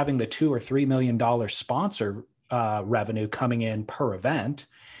without having the $2 or $3 million sponsor revenue coming in per event.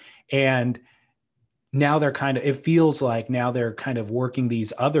 And now it feels like now they're kind of working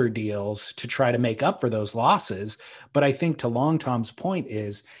these other deals to try to make up for those losses. But I think to Long Tom's point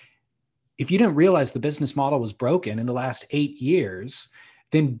is, if you didn't realize the business model was broken in the last 8 years,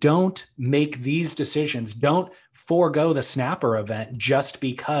 then don't make these decisions. Don't forego the Snapper event just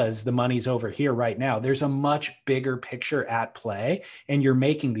because the money's over here right now. There's a much bigger picture at play, and you're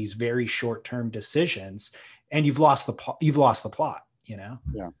making these very short-term decisions, and you've lost the plot. Yeah.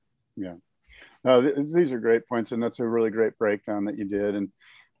 No, these are great points, and that's a really great breakdown that you did. And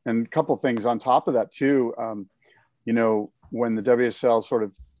a couple of things on top of that too. When the WSL sort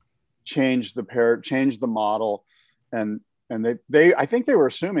of changed the model, and they I think they were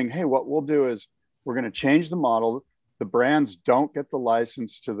assuming, hey, what we'll do is we're going to change the model. The brands don't get the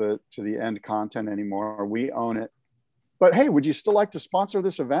license to the end content anymore. We own it. But hey, would you still like to sponsor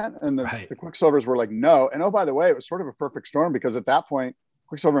this event? And the Quicksilvers were like, no. And oh, by the way, it was sort of a perfect storm because at that point,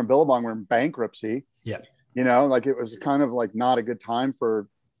 Quicksilver and Billabong were in bankruptcy. Yeah. It was kind of like not a good time for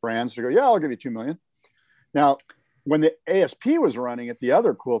brands to go, yeah, I'll give you $2 million. Now, when the ASP was running it, the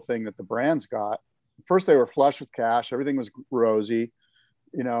other cool thing that the brands got, first they were flush with cash. Everything was rosy,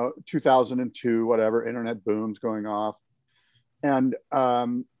 2002, whatever, internet booms going off. And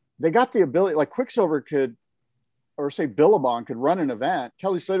they got the ability, like Quicksilver could, or say Billabong could run an event,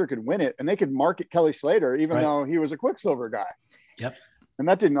 Kelly Slater could win it, and they could market Kelly Slater even though he was a Quicksilver guy. Yep. And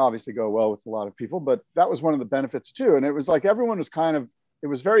that didn't obviously go well with a lot of people, but that was one of the benefits too. And it was like everyone was it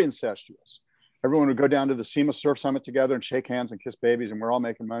was very incestuous. Everyone would go down to the SEMA Surf Summit together and shake hands and kiss babies, and we're all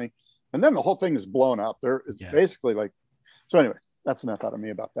making money. And then the whole thing is blown up. It's basically like, so anyway, that's enough out of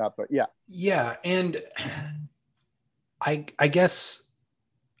me about that. But yeah. Yeah. And I guess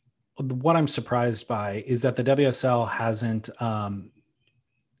what I'm surprised by is that the WSL hasn't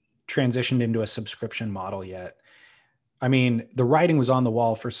transitioned into a subscription model yet. I mean, the writing was on the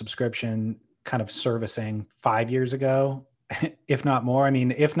wall for subscription kind of servicing 5 years ago, if not more. I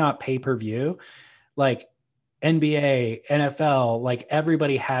mean, if not pay-per-view, like NBA, NFL, like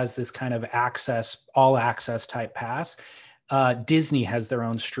everybody has this kind of all access type pass. Disney has their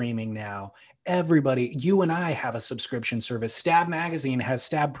own streaming now. Everybody, you and I have a subscription service. Stab Magazine has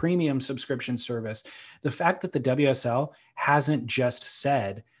Stab Premium subscription service. The fact that the WSL hasn't just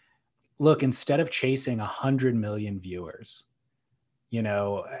said, look, instead of chasing 100 million viewers,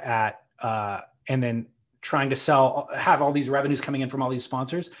 and then trying to have all these revenues coming in from all these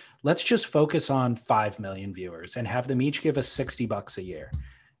sponsors, let's just focus on 5 million viewers and have them each give us $60 a year.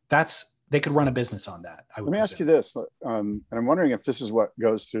 They could run a business on that. Let me ask you this, and I'm wondering if this is what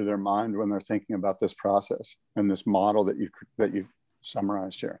goes through their mind when they're thinking about this process and this model that you've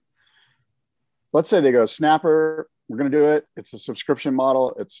summarized here. Let's say they go, Snapper, we're going to do it. It's a subscription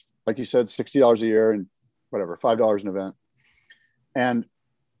model. It's, like you said, $60 a year and whatever, $5 an event. And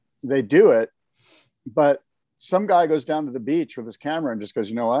they do it, but some guy goes down to the beach with his camera and just goes,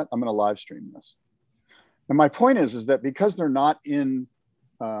 you know what? I'm going to live stream this. And my point is that because they're not in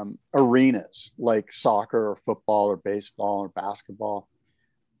arenas like soccer or football or baseball or basketball,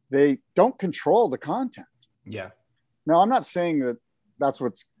 they don't control the content. Yeah. Now, I'm not saying that that's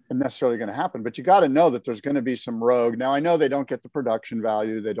what's necessarily going to happen, but you got to know that there's going to be some rogue. Now, I know they don't get the production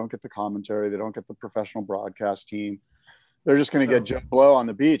value. They don't get the commentary. They don't get the professional broadcast team. They're just going to get Joe Blow on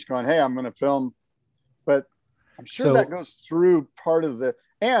the beach going, hey, I'm going to film. But I'm sure that goes through part of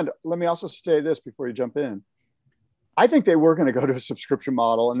and let me also say this before you jump in. I think they were going to go to a subscription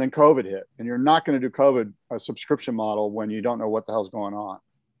model, and then COVID hit, and you're not going to do a subscription model when you don't know what the hell's going on.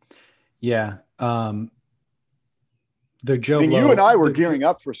 Yeah. The Joe Blow, you and I were gearing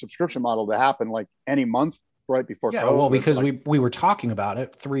up for a subscription model to happen like any month right before COVID. Well, because we were talking about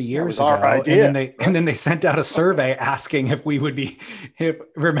it 3 years ago. Our idea. And then they sent out a survey asking if we would be,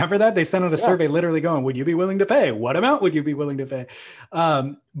 remember that? They sent out a survey literally going, would you be willing to pay? What amount would you be willing to pay?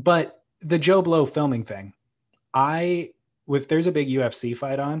 But the Joe Blow filming thing, if there's a big UFC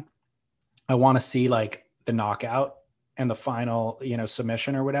fight on, I want to see like the knockout and the final,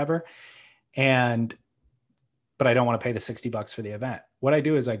 submission or whatever. But I don't want to pay the $60 for the event. What I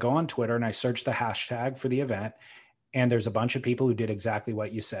do is I go on Twitter and I search the hashtag for the event. And there's a bunch of people who did exactly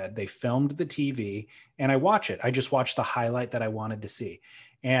what you said. They filmed the TV and I watch it. I just watch the highlight that I wanted to see.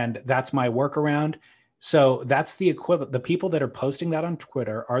 And that's my workaround. So that's the equivalent. The people that are posting that on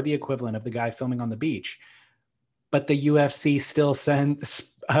Twitter are the equivalent of the guy filming on the beach. But the UFC still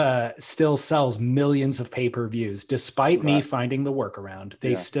sells millions of pay-per-views, despite me finding the workaround.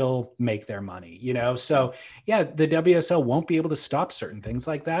 They still make their money, So the WSL won't be able to stop certain things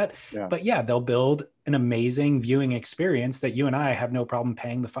like that. Yeah. But they'll build an amazing viewing experience that you and I have no problem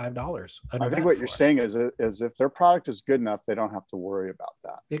paying the $5. I think what you're saying is if their product is good enough, they don't have to worry about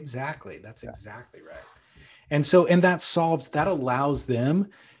that. Exactly. That's exactly right. And that allows them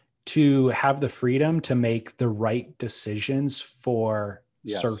to have the freedom to make the right decisions for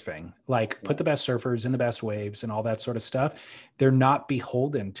surfing, put the best surfers in the best waves and all that sort of stuff. They're not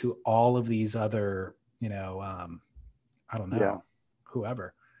beholden to all of these other, I don't know,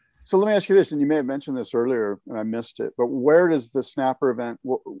 whoever. So let me ask you this, and you may have mentioned this earlier and I missed it, but where does the Snapper event,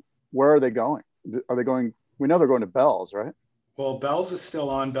 where are they going? Are they going, we know they're going to Bells, right? Well, Bells is still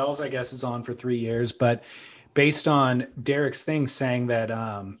on. Bells, I guess, is on for 3 years, but based on Derek's thing saying that,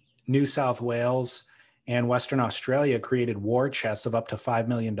 New South Wales and Western Australia created war chests of up to $5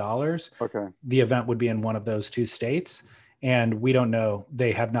 million. Okay. The event would be in one of those two states. And we don't know.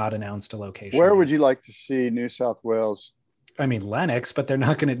 They have not announced a location. Where would you like to see New South Wales? I mean, Lennox, but they're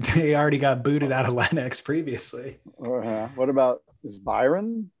not going to, they already got booted out of Lennox previously. What about, is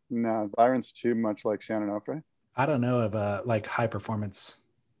Byron? No, Byron's too much like San Onofre. I don't know of high performance.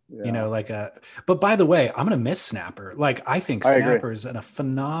 But by the way, I'm going to miss Snapper. I think Snapper is a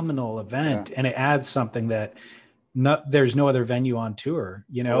phenomenal event and it adds something that there's no other venue on tour,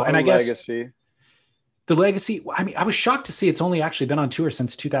 and I guess legacy. The Legacy, I mean, I was shocked to see it's only actually been on tour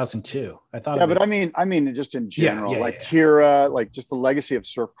since 2002. I thought, yeah, but I mean, just in general, Yeah. Kira, like just the legacy of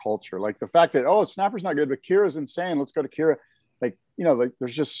surf culture, like the fact that, oh, Snapper's not good, but Kira's insane. Let's go to Kira. Like, like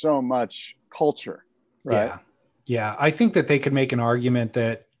there's just so much culture, right? Yeah. I think that they could make an argument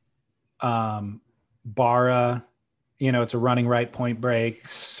that Barra, it's a running right, Point Break,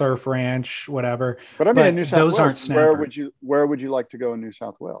 Surf Ranch, whatever. But I mean, in New South those Wales, aren't Snapper. where would you like to go in New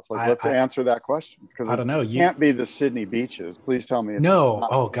South Wales? Like, let's answer that question, because I don't know. It can't be the Sydney beaches. Please tell me. No.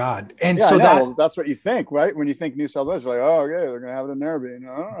 Oh God. And yeah, so that's what you think, right? When you think New South Wales, you're like, oh, okay, they're going to have it in there.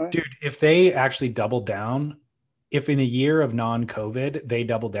 All right. Dude, if they actually doubled down, if in a year of non-COVID, they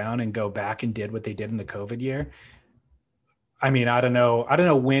double down and go back and did what they did in the COVID year, I mean, I don't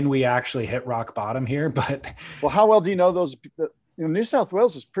know when we actually hit rock bottom here, but well, how well do you know those? New South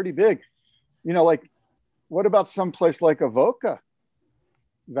Wales is pretty big. Like, what about some place like Avoca?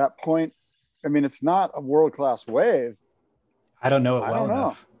 That point, I mean, it's not a world-class wave. I don't know it well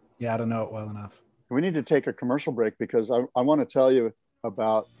enough. Yeah, I don't know it well enough. We need to take a commercial break, because I want to tell you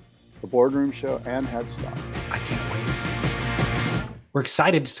about the Boardroom Show and Headstock. I can't wait. We're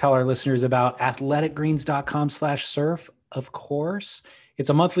excited to tell our listeners about athleticgreens.com/surf. Of course, it's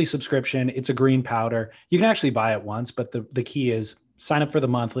a monthly subscription. It's a green powder. You can actually buy it once, but the key is sign up for the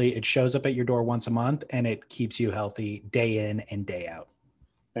monthly. It shows up at your door once a month, and it keeps you healthy day in and day out.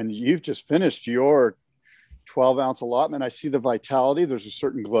 And you've just finished your 12-ounce allotment. I see the vitality. There's a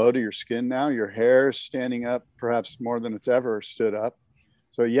certain glow to your skin now. Your hair is standing up, perhaps more than it's ever stood up.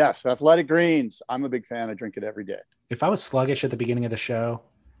 So yes, Athletic Greens. I'm a big fan. I drink it every day. If I was sluggish at the beginning of the show,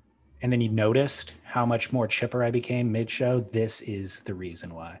 and then you noticed how much more chipper I became mid-show, this is the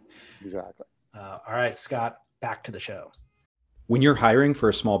reason why. Exactly. All right, Scott, back to the show. When you're hiring for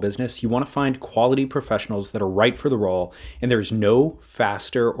a small business, you want to find quality professionals that are right for the role, and there's no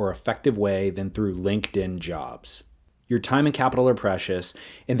faster or effective way than through LinkedIn Jobs. Your time and capital are precious,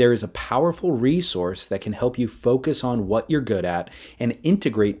 and there is a powerful resource that can help you focus on what you're good at and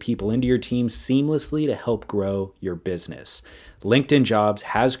integrate people into your team seamlessly to help grow your business. LinkedIn Jobs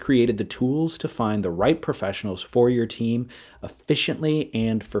has created the tools to find the right professionals for your team efficiently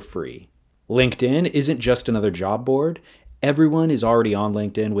and for free. LinkedIn isn't just another job board. Everyone is already on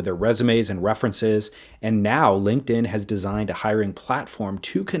LinkedIn with their resumes and references, and now LinkedIn has designed a hiring platform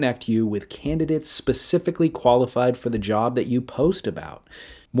to connect you with candidates specifically qualified for the job that you post about.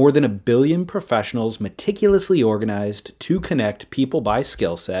 More than 1 billion professionals meticulously organized to connect people by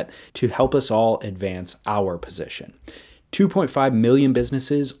skill set to help us all advance our position. 2.5 million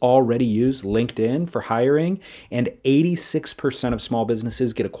businesses already use LinkedIn for hiring, and 86% of small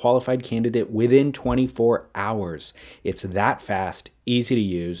businesses get a qualified candidate within 24 hours. It's that fast, easy to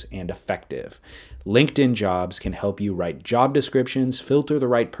use, and effective. LinkedIn Jobs can help you write job descriptions, filter the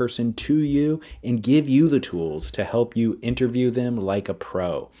right person to you, and give you the tools to help you interview them like a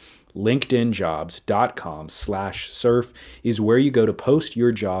pro. LinkedInjobs.com/surf is where you go to post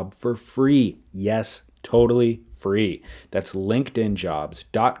your job for free. Yes, totally free. That's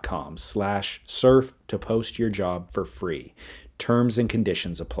LinkedInjobs.com/surf to post your job for free. Terms and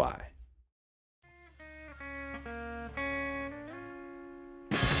conditions apply.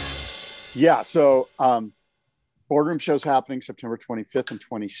 Yeah. So Boardroom Show's happening September 25th and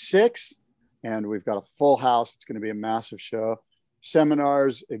 26th. And we've got a full house. It's going to be a massive show.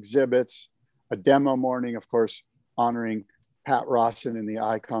 Seminars, exhibits, a demo morning, of course, honoring Pat Rawson and the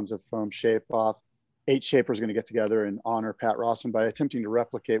Icons of Foam Shape-Off. 8 shapers are going to get together and honor Pat Rawson by attempting to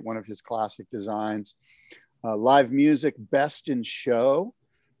replicate one of his classic designs. Live music, Best in Show,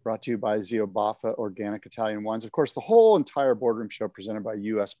 brought to you by Zio Baffa Organic Italian Wines. Of course, the whole entire Boardroom Show presented by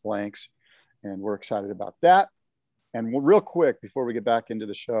US Blanks, and we're excited about that. And real quick, before we get back into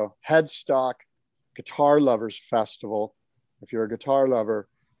the show, Headstock Guitar Lovers Festival. If you're a guitar lover,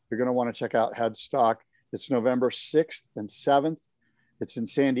 you're going to want to check out Headstock. It's November 6th and 7th. It's in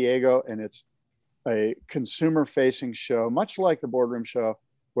San Diego, and it's a consumer-facing show, much like the Boardroom Show,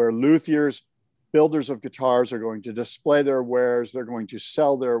 where luthiers, builders of guitars are going to display their wares. They're going to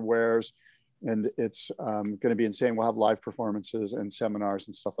sell their wares, and it's going to be insane. We'll have live performances and seminars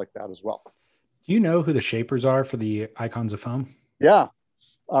and stuff like that as well. Do you know who the shapers are for the Icons of Foam? Yeah,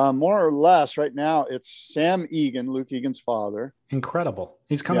 more or less. Right now, it's Sam Egan, Luke Egan's father. Incredible.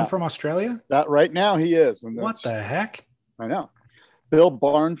 He's coming from Australia? That right now he is. What the heck? I know. Bill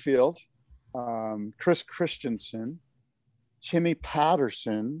Barnfield, Chris Christensen, Timmy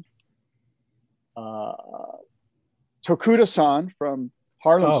Patterson, Tokuda-san from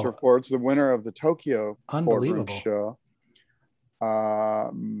Harlem Surfboards, the winner of the Tokyo Boardroom Show.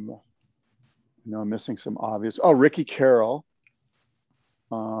 I'm missing some obvious. Oh, Ricky Carroll.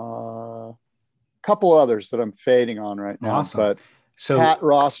 A couple others that I'm fading on right now. Awesome. But So Pat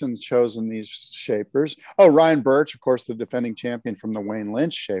Rawson's chosen these shapers. Oh, Ryan Birch, of course, the defending champion from the Wayne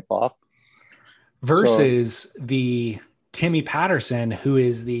Lynch shape off. versus the Timmy Patterson, who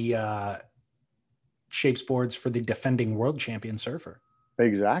is the shapes boards for the defending world champion surfer.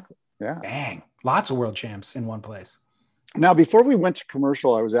 Exactly. Yeah. Bang. Lots of world champs in one place. Now, before we went to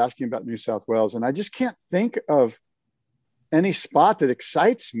commercial, I was asking about New South Wales, and I just can't think of any spot that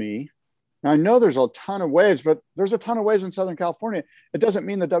excites me. Now, I know there's a ton of waves, but there's a ton of waves in Southern California. It doesn't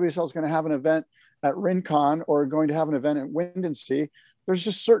mean the WSL is going to have an event at Rincon or going to have an event at Windansea. There's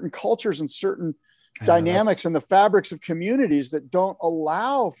just certain cultures and certain dynamics and the fabrics of communities that don't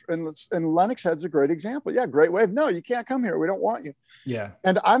allow, and Lennox Head's a great example. Yeah, great wave. No, you can't come here. We don't want you. Yeah.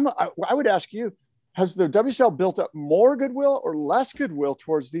 And I would ask you, has the WSL built up more goodwill or less goodwill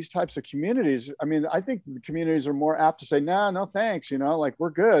towards these types of communities? I mean, I think the communities are more apt to say, no, thanks, like we're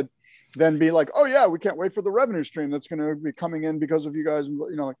good, than be like, oh yeah, we can't wait for the revenue stream that's going to be coming in because of you guys.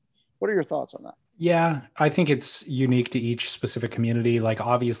 Like, what are your thoughts on that? Yeah, I think it's unique to each specific community. Like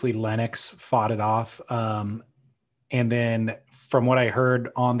obviously Lennox fought it off. And then from what I heard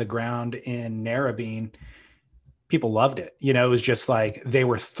on the ground in Narrabeen, people loved it. It was just like, they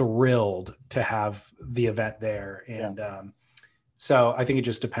were thrilled to have the event there. And so I think it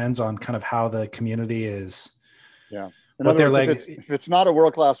just depends on kind of how the community is. Yeah. In other words, if it's not a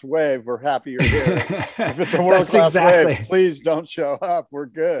world-class wave, we're happy you're here. If it's a world-class wave, please don't show up. We're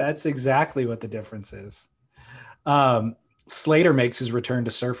good. That's exactly what the difference is. Slater makes his return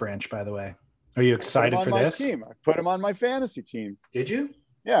to Surf Ranch, by the way. Are you excited for this? Team. I put him on my fantasy team. Did you?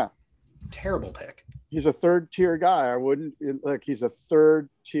 Yeah. Terrible pick. He's a third-tier guy. I wouldn't look. He's a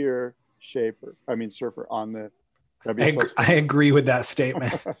third-tier surfer on the WSL. I agree with that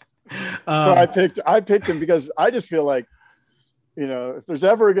statement. So I picked him because I just feel like, if there's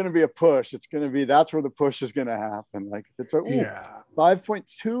ever going to be a push, it's going to be, that's where the push is going to happen. Like if it's a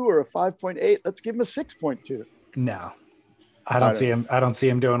 5.2 or a 5.8, let's give him a 6.2. No, I don't see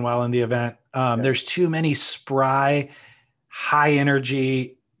him doing well in the event. There's too many spry, high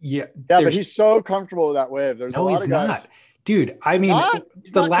energy. Yeah, but he's so comfortable with that wave. There's a lot of guys. Not. Dude, I mean,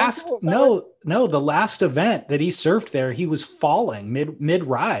 the last event that he surfed there, he was falling mid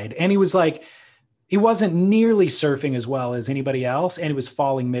ride, and he was like, he wasn't nearly surfing as well as anybody else, and he was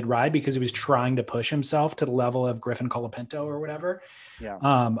falling mid ride because he was trying to push himself to the level of Griffin Colapinto or whatever.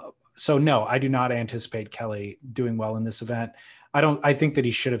 Yeah. So no, I do not anticipate Kelly doing well in this event. I think that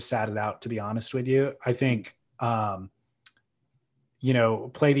he should have sat it out, to be honest with you. I think, play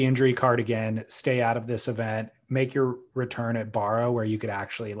the injury card again, stay out of this event, make your return at Barrow where you could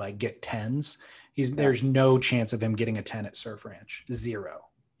actually like get 10s. There's no chance of him getting a 10 at Surf Ranch. 0,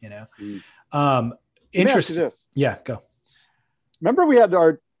 interesting. Yeah, go. Remember we had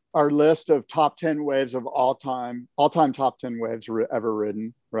our list of top 10 waves of all time top 10 waves ever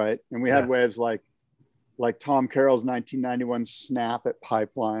ridden, right? And we had waves like Tom Carroll's 1991 snap at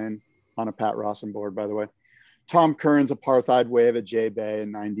Pipeline on a Pat Rawson board, by the way. Tom Curran's apartheid wave at J Bay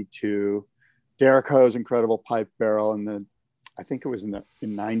in 92. Derek Ho's incredible pipe barrel I think it was in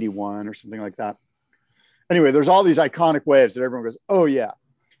 91 or something like that. Anyway, there's all these iconic waves that everyone goes, oh yeah.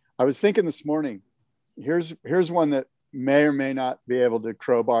 I was thinking this morning, here's one that may or may not be able to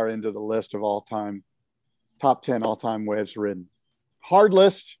crowbar into the list of top 10 all-time waves ridden. Hard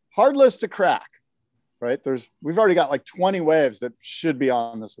list to crack, right? We've already got like 20 waves that should be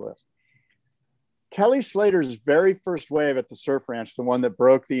on this list. Kelly Slater's very first wave at the Surf Ranch, the one that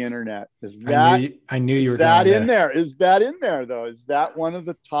broke the internet, I knew you were that in there. Is that in there though? Is that one of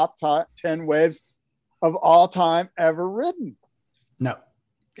the top 10 waves of all time ever ridden? No,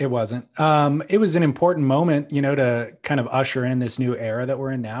 it wasn't. It was an important moment, to kind of usher in this new era that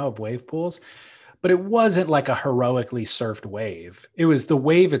we're in now of wave pools, but it wasn't like a heroically surfed wave. It was, the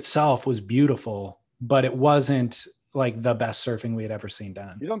wave itself was beautiful, but it wasn't like the best surfing we had ever seen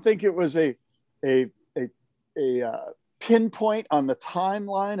done. You don't think it was a pinpoint on the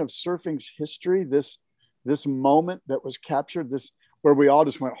timeline of surfing's history, this moment that was captured, where we all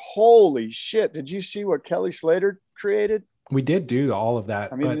just went, holy shit, did you see what Kelly Slater created? We did do all of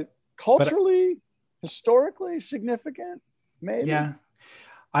that. I mean, culturally, historically significant, maybe. Yeah.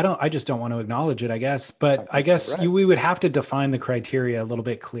 I just don't want to acknowledge it, I guess. But I guess we would have to define the criteria a little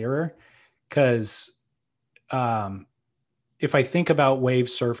bit clearer, because if I think about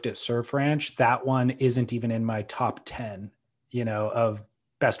waves surfed at Surf Ranch, that one isn't even in my top 10, of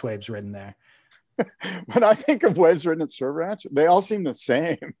best waves ridden there. When I think of waves ridden at Surf Ranch, they all seem the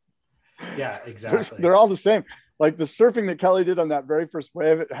same. Yeah, exactly. They're all the same. Like the surfing that Kelly did on that very first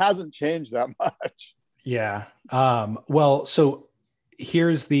wave, it hasn't changed that much. Yeah. Well, so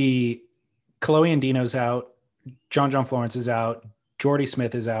here's the Chloe Andino's out. John Florence is out. Jordy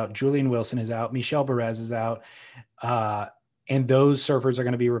Smith is out. Julian Wilson is out. Michelle Perez is out. And those surfers are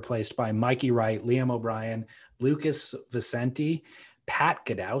going to be replaced by Mikey Wright, Liam O'Brien, Lucas Vicente, Pat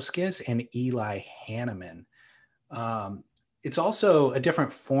Gadauskas, and Eli Hanneman. It's also a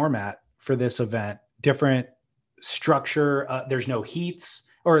different format for this event, different structure. There's no heats,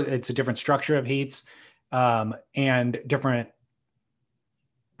 or it's a different structure of heats, and different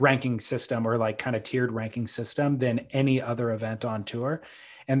ranking system, or like kind of tiered ranking system than any other event on tour.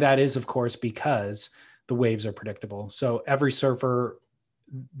 And that is, of course, because the waves are predictable. So every surfer,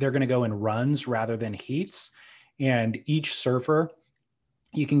 they're going to go in runs rather than heats. And each surfer,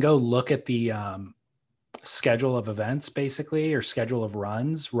 you can go look at the schedule of events, basically, or schedule of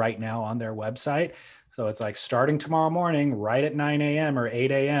runs right now on their website. So it's like starting tomorrow morning, right at 9 a.m. or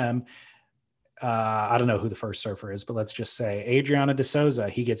 8 a.m. I don't know who the first surfer is, but let's just say Adriana de Souza,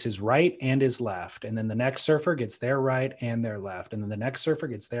 he gets his right and his left. And then the next surfer gets their right and their left. And then the next surfer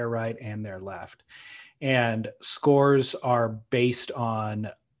gets their right and their left. And scores are based on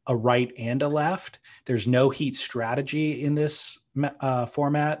a right and a left. There's no heat strategy in this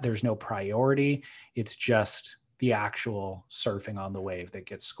format. There's no priority. It's just the actual surfing on the wave that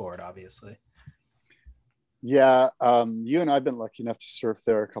gets scored, obviously. Yeah, you and I've been lucky enough to surf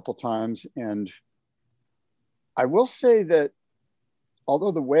there a couple times, and I will say that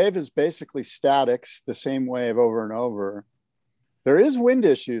although the wave is basically statics, the same wave over and over, there is wind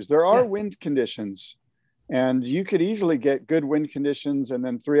issues. There are wind conditions, and you could easily get good wind conditions, and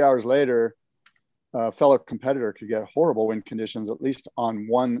then 3 hours later, a fellow competitor could get horrible wind conditions, at least on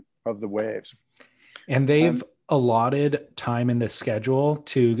one of the waves. And they've allotted time in the schedule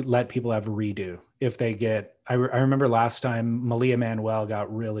to let people have redo. If they get, I remember last time Malia Manuel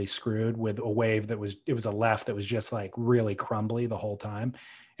got really screwed with a wave that was, it was a left that was just like really crumbly the whole time.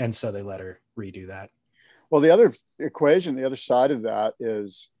 And so they let her redo that. Well, the other equation, the other side of that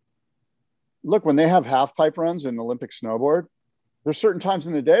is, look, when they have half pipe runs in Olympic snowboard, there's certain times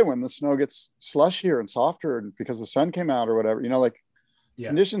in the day when the snow gets slushier and softer and because the sun came out or whatever, you know, like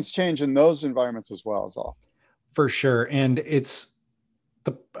conditions change in those environments as well as all. For sure. And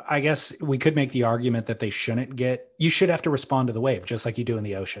I guess we could make the argument that you should have to respond to the wave just like you do in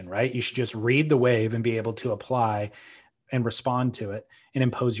the ocean, right? You should just read the wave and be able to apply and respond to it and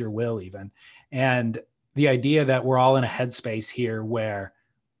impose your will even. And the idea that we're all in a headspace here where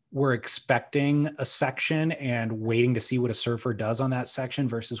we're expecting a section and waiting to see what a surfer does on that section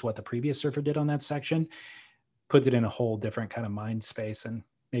versus what the previous surfer did on that section puts it in a whole different kind of mind space. And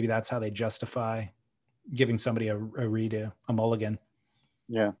maybe that's how they justify giving somebody a redo, a mulligan.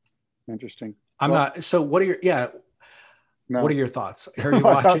 Yeah. Interesting. So what are your thoughts? Are you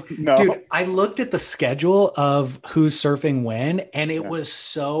watching? No. Dude, I looked at the schedule of who's surfing when, and it was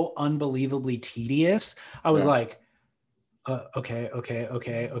so unbelievably tedious. I was like, okay.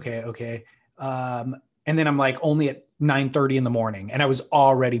 And then I'm like only at 9:30 in the morning and I was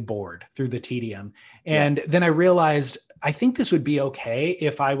already bored through the tedium. And then I realized, I think this would be okay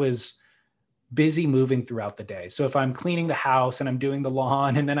if I was busy moving throughout the day. So if I'm cleaning the house and I'm doing the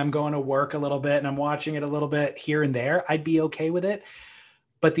lawn and then I'm going to work a little bit and I'm watching it a little bit here and there, I'd be okay with it.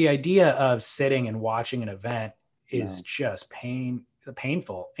 But the idea of sitting and watching an event is just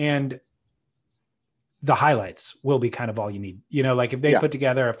painful. And the highlights will be kind of all you need. You know, like if they put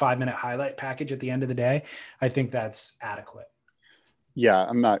together a 5-minute highlight package at the end of the day, I think that's adequate. Yeah,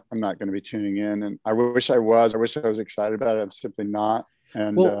 I'm not going to be tuning in, and I wish I was excited about it. I'm simply not.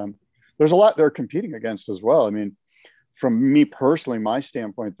 And there's a lot they're competing against as well. I mean, from me personally, my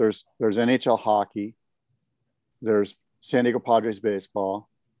standpoint, there's NHL hockey, there's San Diego Padres baseball,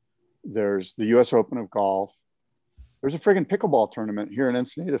 there's the U.S. Open of golf. There's a friggin' pickleball tournament here in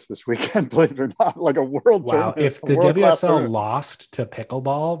Encinitas this weekend, believe it or not, like a world tournament. Wow, if the WSL lost to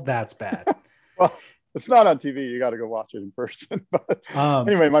pickleball, that's bad. Well, it's not on TV. You got to go watch it in person. But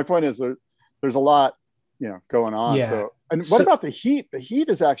anyway, my point is there's a lot, going on. Yeah. So, and what about the heat? The heat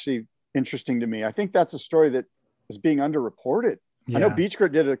is actually interesting to me. I think that's a story that is being underreported. Yeah. I know Beach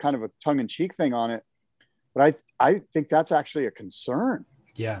Grit did a kind of a tongue-in-cheek thing on it, but I think that's actually a concern.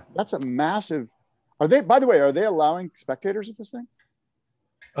 Yeah. That's a massive. Are they allowing spectators at this thing?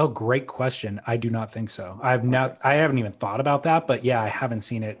 Oh, great question. I do not think so. I haven't even thought about that, but yeah, I haven't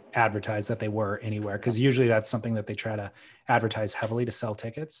seen it advertised that they were anywhere. Cause usually that's something that they try to advertise heavily to sell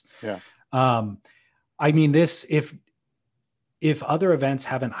tickets. Yeah. I mean, if other events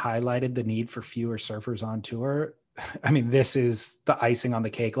haven't highlighted the need for fewer surfers on tour, I mean, this is the icing on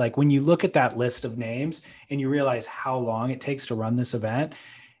the cake. Like when you look at that list of names and you realize how long it takes to run this event,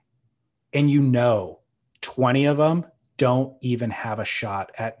 and 20 of them don't even have a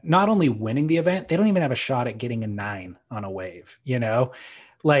shot at not only winning the event, they don't even have a shot at getting a 9 on a wave,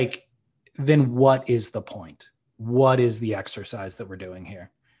 like, then what is the point? What is the exercise that we're doing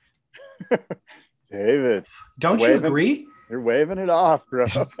here? David, don't you agree? You're waving it off, bro.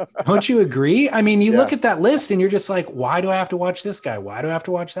 Don't you agree? I mean, you look at that list and you're just like, why do I have to watch this guy? Why do I have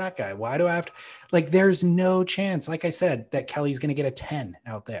to watch that guy? Why do I have to, like, there's no chance, like I said, that Kelly's going to get a 10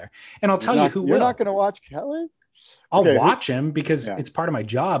 out there. And I'll tell you who will. You're not going to watch Kelly? I'll watch him because it's part of my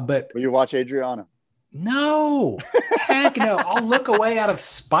job, but. Will you watch Adriana? No, heck no. I'll look away out of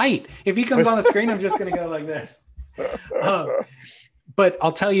spite. If he comes on the screen, I'm just going to go like this. But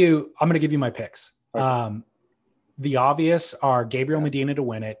I'll tell you, I'm going to give you my picks. Okay. The obvious are Gabriel Medina to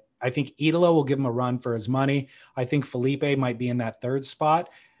win it. I think Idolo will give him a run for his money. I think Felipe might be in that third spot.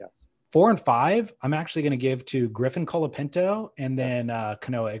 Yes. 4 and 5, I'm actually going to give to Griffin Colapinto, and then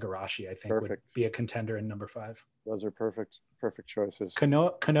Kanoa Igarashi, I think, would be a contender in number 5. Those are perfect choices.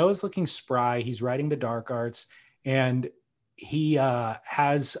 Kanoa's looking spry. He's riding the dark arts, and he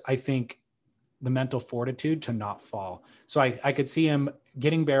has, I think, the mental fortitude to not fall. So I could see him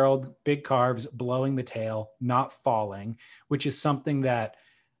getting barreled, big carves, blowing the tail, not falling, which is something that,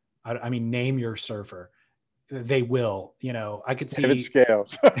 I mean, name your surfer. They will, I could see. David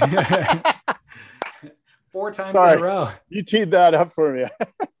Scales. 4 times in a row. You teed that up for me.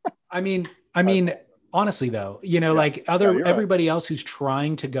 I mean, honestly though, like everybody else who's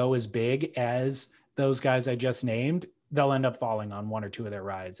trying to go as big as those guys I just named, they'll end up falling on 1 or 2 of their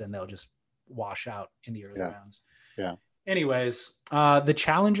rides and they'll just wash out in the early rounds. Yeah. Anyways, the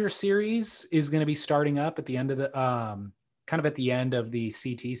Challenger Series is going to be starting up at the end of the kind of at the end of the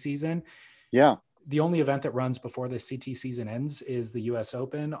CT season. Yeah. The only event that runs before the CT season ends is the US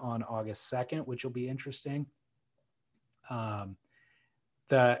Open on August 2nd, which will be interesting. The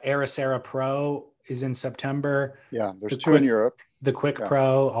Aracera Pro is in September. Yeah, there's 2 in Europe. The Quick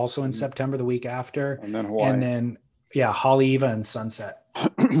Pro also in September, the week after. And then Hawaii. And then, Haleiwa and Sunset.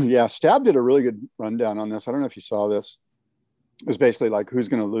 Yeah, Stab did a really good rundown on this. I don't know if you saw this. It was basically like who's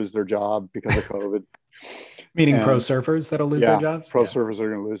going to lose their job because of COVID. Meaning pro surfers that'll lose their jobs? Pro surfers are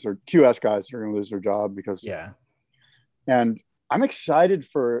going to lose their QS guys are going to lose their job because. Yeah. And I'm excited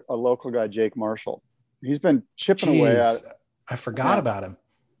for a local guy, Jake Marshall. He's been chipping away at it. I forgot about him.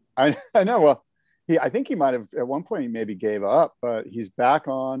 I know. Well, I think he might have at one point he maybe gave up, but he's back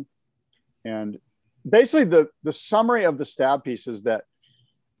on. And basically the summary of the Stab piece is that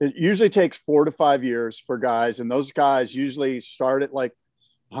it usually takes 4 to 5 years for guys. And those guys usually start at like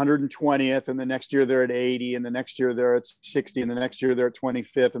 120th, and the next year they're at 80, and the next year they're at 60, and the next year they're at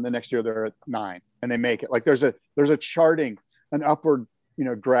 25th, and the next year they're at 9, and they make it. Like there's a charting, an upward,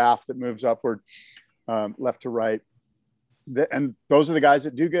 graph that moves upward, left to right. And those are the guys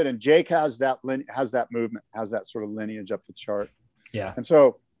that do good. And Jake has that movement, has that sort of lineage up the chart. Yeah. And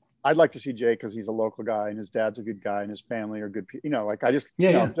so I'd like to see Jake because he's a local guy and his dad's a good guy and his family are good people. Like I just,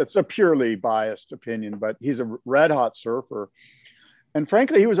 that's a purely biased opinion, but he's a red hot surfer. And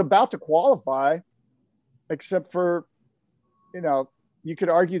frankly, he was about to qualify, except for, you could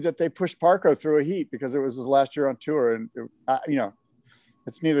argue that they pushed Parco through a heat because it was his last year on tour. And,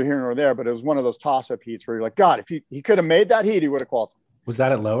 it's neither here nor there, but it was one of those toss-up heats where you're like, God, if he could have made that heat, he would have qualified. Was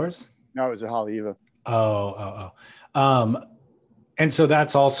that at Lowers? No, it was at Haleiwa. And so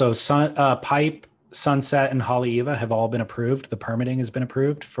that's also Pipe, Sunset, and Haleiwa have all been approved. The permitting has been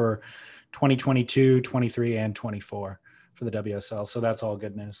approved for 2022, 23, and 24 for the WSL. So that's all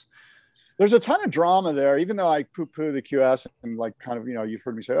good news. There's a ton of drama there, even though I poo-poo the QS and like kind of, you've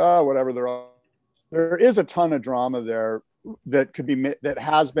heard me say, oh, whatever. There is a ton of drama there that could be, that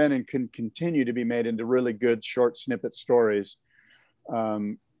has been and can continue to be made into really good short snippet stories.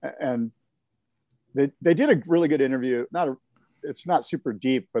 And they did a really good interview. It's not super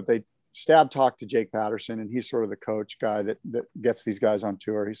deep, but Stab talked to Jake Patterson, and he's sort of the coach guy that gets these guys on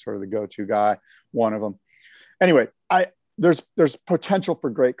tour. He's sort of the go-to guy, one of them. Anyway, there's potential for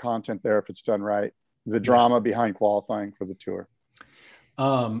great content there if it's done right. The drama behind qualifying for the tour.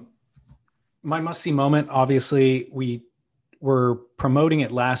 My must-see moment, obviously, we were promoting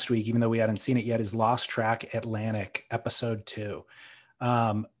it last week, even though we hadn't seen it yet, is Lost Track Atlantic, episode 2.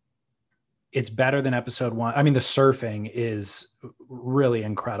 It's better than episode 1. I mean, the surfing is really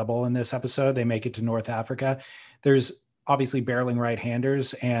incredible in this episode. They make it to North Africa. There's obviously barreling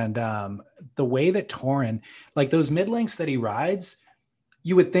right-handers, and the way that Torin, like those mid-lengths that he rides,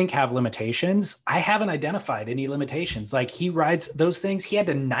 you would think have limitations. I haven't identified any limitations. Like he rides those things, he had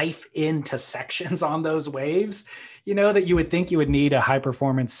to knife into sections on those waves, that you would think you would need a high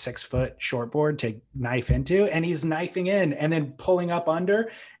performance 6-foot shortboard to knife into. And he's knifing in and then pulling up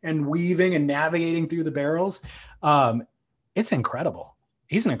under and weaving and navigating through the barrels. it's incredible.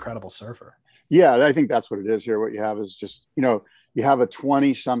 He's an incredible surfer. Yeah, I think that's what it is here. What you have is just, you have a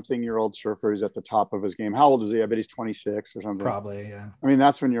 20-something-year-old surfer who's at the top of his game. How old is he? I bet he's 26 or something. Probably, yeah. I mean,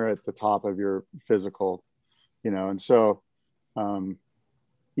 that's when you're at the top of your physical, and so,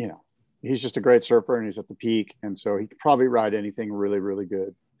 he's just a great surfer and he's at the peak. And so he could probably ride anything really, really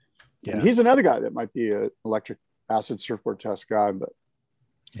good. Yeah. And he's another guy that might be an electric acid surfboard test guy, but.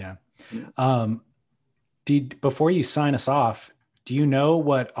 Yeah. Before you sign us off, do you know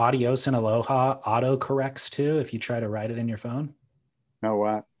what adios and aloha auto corrects to if you try to write it in your phone? No,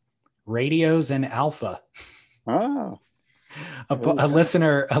 what? Radios and alpha. Oh. A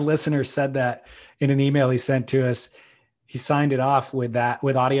listener said that in an email he sent to us. He signed it off with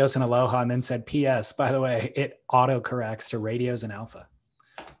adios and aloha and then said, P.S. by the way, it auto corrects to radios and alpha.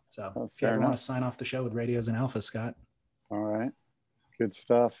 So if you ever want to sign off the show with radios and alpha, Scott. All right. Good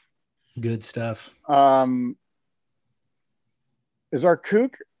stuff. Good stuff. Is our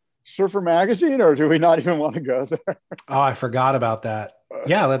kook Surfer Magazine, or do we not even want to go there? Oh, I forgot about that.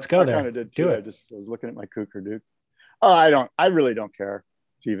 Yeah, let's go there. I kind of did too. Do it. I was looking at my Kooker Duke. I really don't care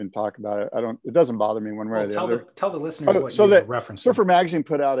to even talk about it. It doesn't bother me one way or the other. Tell the listeners what you referenced. Surfer Magazine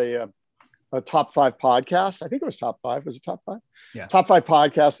put out a top 5 podcast. I think it was top 5. Was it top 5? Yeah. Top 5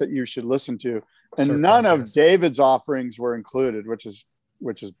 podcasts that you should listen to. And Surf none podcast. of David's offerings were included, which is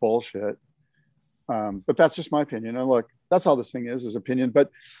bullshit. But that's just my opinion. And look, that's all this thing is opinion.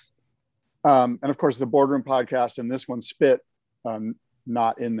 But and of course the Boardroom podcast and this one, Spit,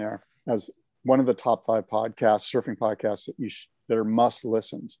 not in there as one of the top 5 podcasts, surfing podcasts that are must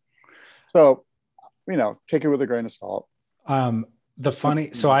listens. So, take it with a grain of salt.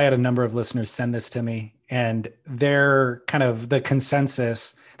 So I had a number of listeners send this to me, and they're kind of the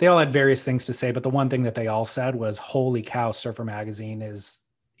consensus. They all had various things to say, but the one thing that they all said was, holy cow, Surfer Magazine is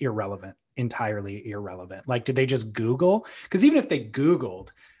irrelevant, entirely irrelevant. Like, did they just Google? Because even if they Googled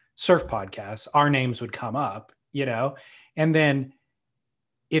surf podcasts, our names would come up, and then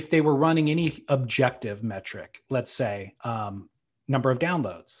if they were running any objective metric, let's say number of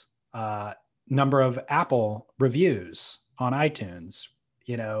downloads, number of Apple reviews on iTunes,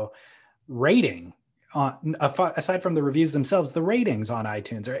 rating aside from the reviews themselves, the ratings on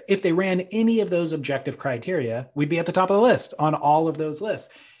iTunes, or if they ran any of those objective criteria, we'd be at the top of the list on all of those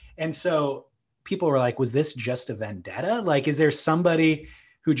lists. And so people were like, was this just a vendetta? Like, is there somebody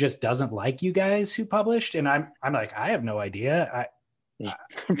who just doesn't like you guys who published? And I'm like, I have no idea.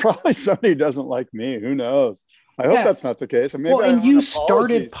 Probably somebody who doesn't like me. Who knows? I hope that's not the case. And you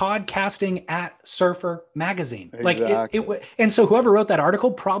started podcasting at Surfer Magazine. Exactly. Like and so whoever wrote that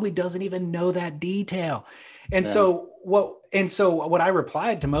article probably doesn't even know that detail. And so what I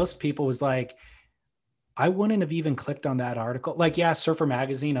replied to most people was like, I wouldn't have even clicked on that article. Like, yeah, Surfer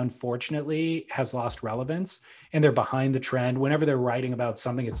Magazine, unfortunately, has lost relevance and they're behind the trend. Whenever they're writing about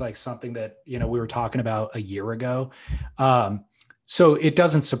something, it's like something that, we were talking about a year ago. So it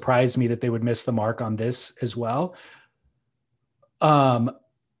doesn't surprise me that they would miss the mark on this as well.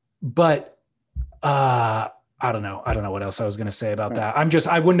 But I don't know. I don't know what else I was going to say about that.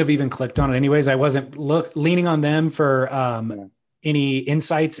 I wouldn't have even clicked on it anyways. I wasn't leaning on them for any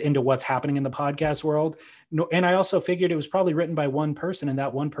insights into what's happening in the podcast world. No, and I also figured it was probably written by one person, and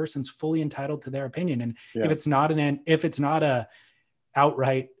that one person's fully entitled to their opinion. And if it's not a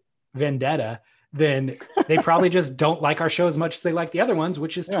outright vendetta, then they probably just don't like our show as much as they like the other ones,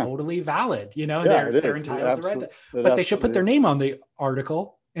 which is totally valid. They're entitled to write that. But they should put their name on the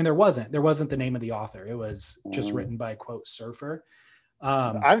article. And there wasn't the name of the author. It was just written by quote surfer.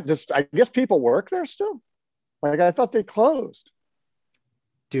 I guess people work there still. Like, I thought they closed.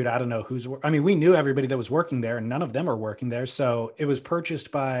 Dude, I don't know we knew everybody that was working there, and none of them are working there. So it was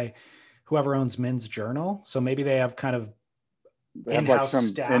purchased by whoever owns Men's Journal. So maybe they have kind of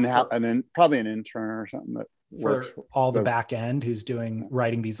probably an intern or something that works for all the back end who's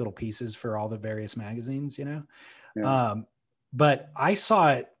writing these little pieces for all the various magazines, but I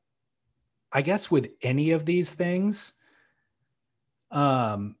saw it, I guess, with any of these things.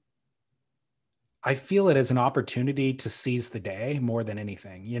 I feel it as an opportunity to seize the day more than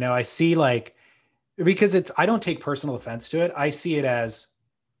anything. I see because I don't take personal offense to it. I see it as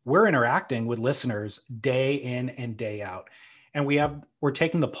we're interacting with listeners day in and day out. And we're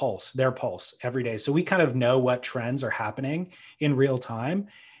taking their pulse every day. So we kind of know what trends are happening in real time.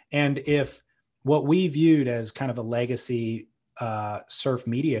 And if what we viewed as kind of a legacy surf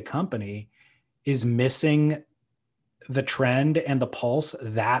media company is missing the trend and the pulse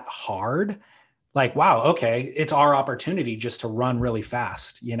that hard, like, wow, okay, it's our opportunity just to run really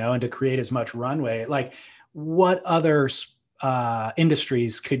fast, and to create as much runway. Like, what other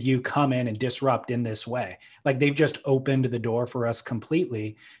industries could you come in and disrupt in this way? Like they've just opened the door for us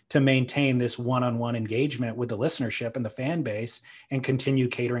completely to maintain this one-on-one engagement with the listenership and the fan base and continue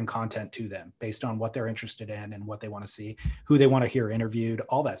catering content to them based on what they're interested in and what they want to see, who they want to hear interviewed,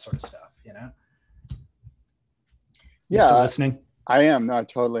 all that sort of stuff, you know? You Yeah. still listening? I am. No, I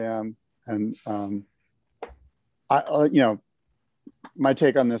totally am. And, my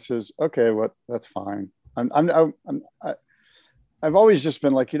take on this is, okay, that's fine. I've always just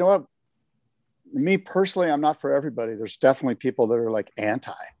been like, you know what, me personally, I'm not for everybody. There's definitely people that are like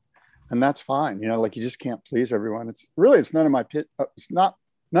anti, and that's fine. You know, like you just can't please everyone. It's none of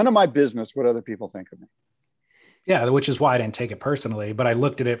my business what other people think of me. Yeah. Which is why I didn't take it personally, but I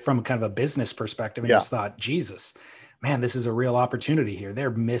looked at it from kind of a business perspective and just thought, Jesus, man, this is a real opportunity here.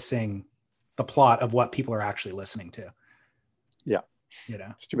 They're missing the plot of what people are actually listening to. Yeah. You know,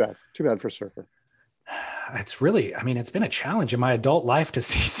 it's too bad for Surfer. It's really, I mean, it's been a challenge in my adult life to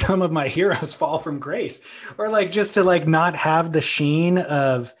see some of my heroes fall from grace, or like just to like not have the sheen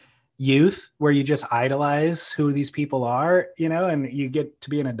of youth where you just idolize who these people are, you know, and you get to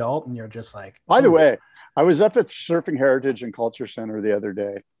be an adult and you're just like, by the way, I was up at Surfing Heritage and Culture Center the other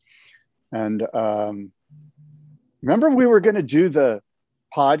day. And remember we were going to do the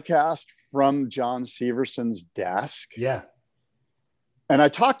podcast from John Severson's desk? Yeah. And I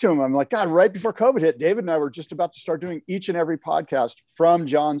talked to him. I'm like, God, right before COVID hit, David and I were just about to start doing each and every podcast from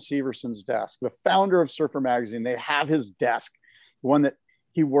John Severson's desk, the founder of Surfer Magazine. They have his desk, the one that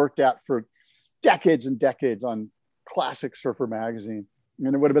he worked at for decades and decades on classic Surfer Magazine.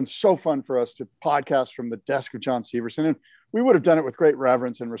 And it would have been so fun for us to podcast from the desk of John Severson. And we would have done it with great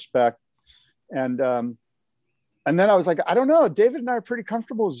reverence and respect. And then I was like, I don't know, David and I are pretty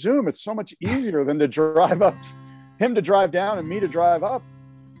comfortable with Zoom. It's so much easier than to drive up, him to drive down and me to drive up,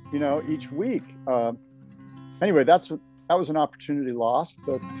 you know, each week. Anyway, that was an opportunity lost,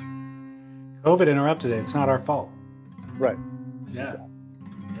 but COVID interrupted it. It's not our fault. Right. Yeah.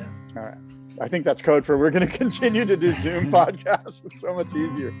 All right. I think that's code for we're going to continue to do Zoom podcasts. It's so much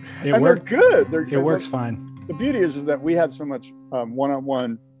easier. They're good. It works fine. The beauty is that we had so much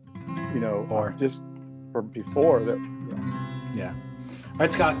one-on-one, you know, just for before that. Yeah. All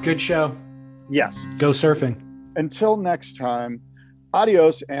right, Scott, good show. Yes. Go surfing. Until next time,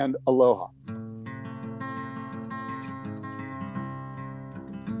 adios and aloha.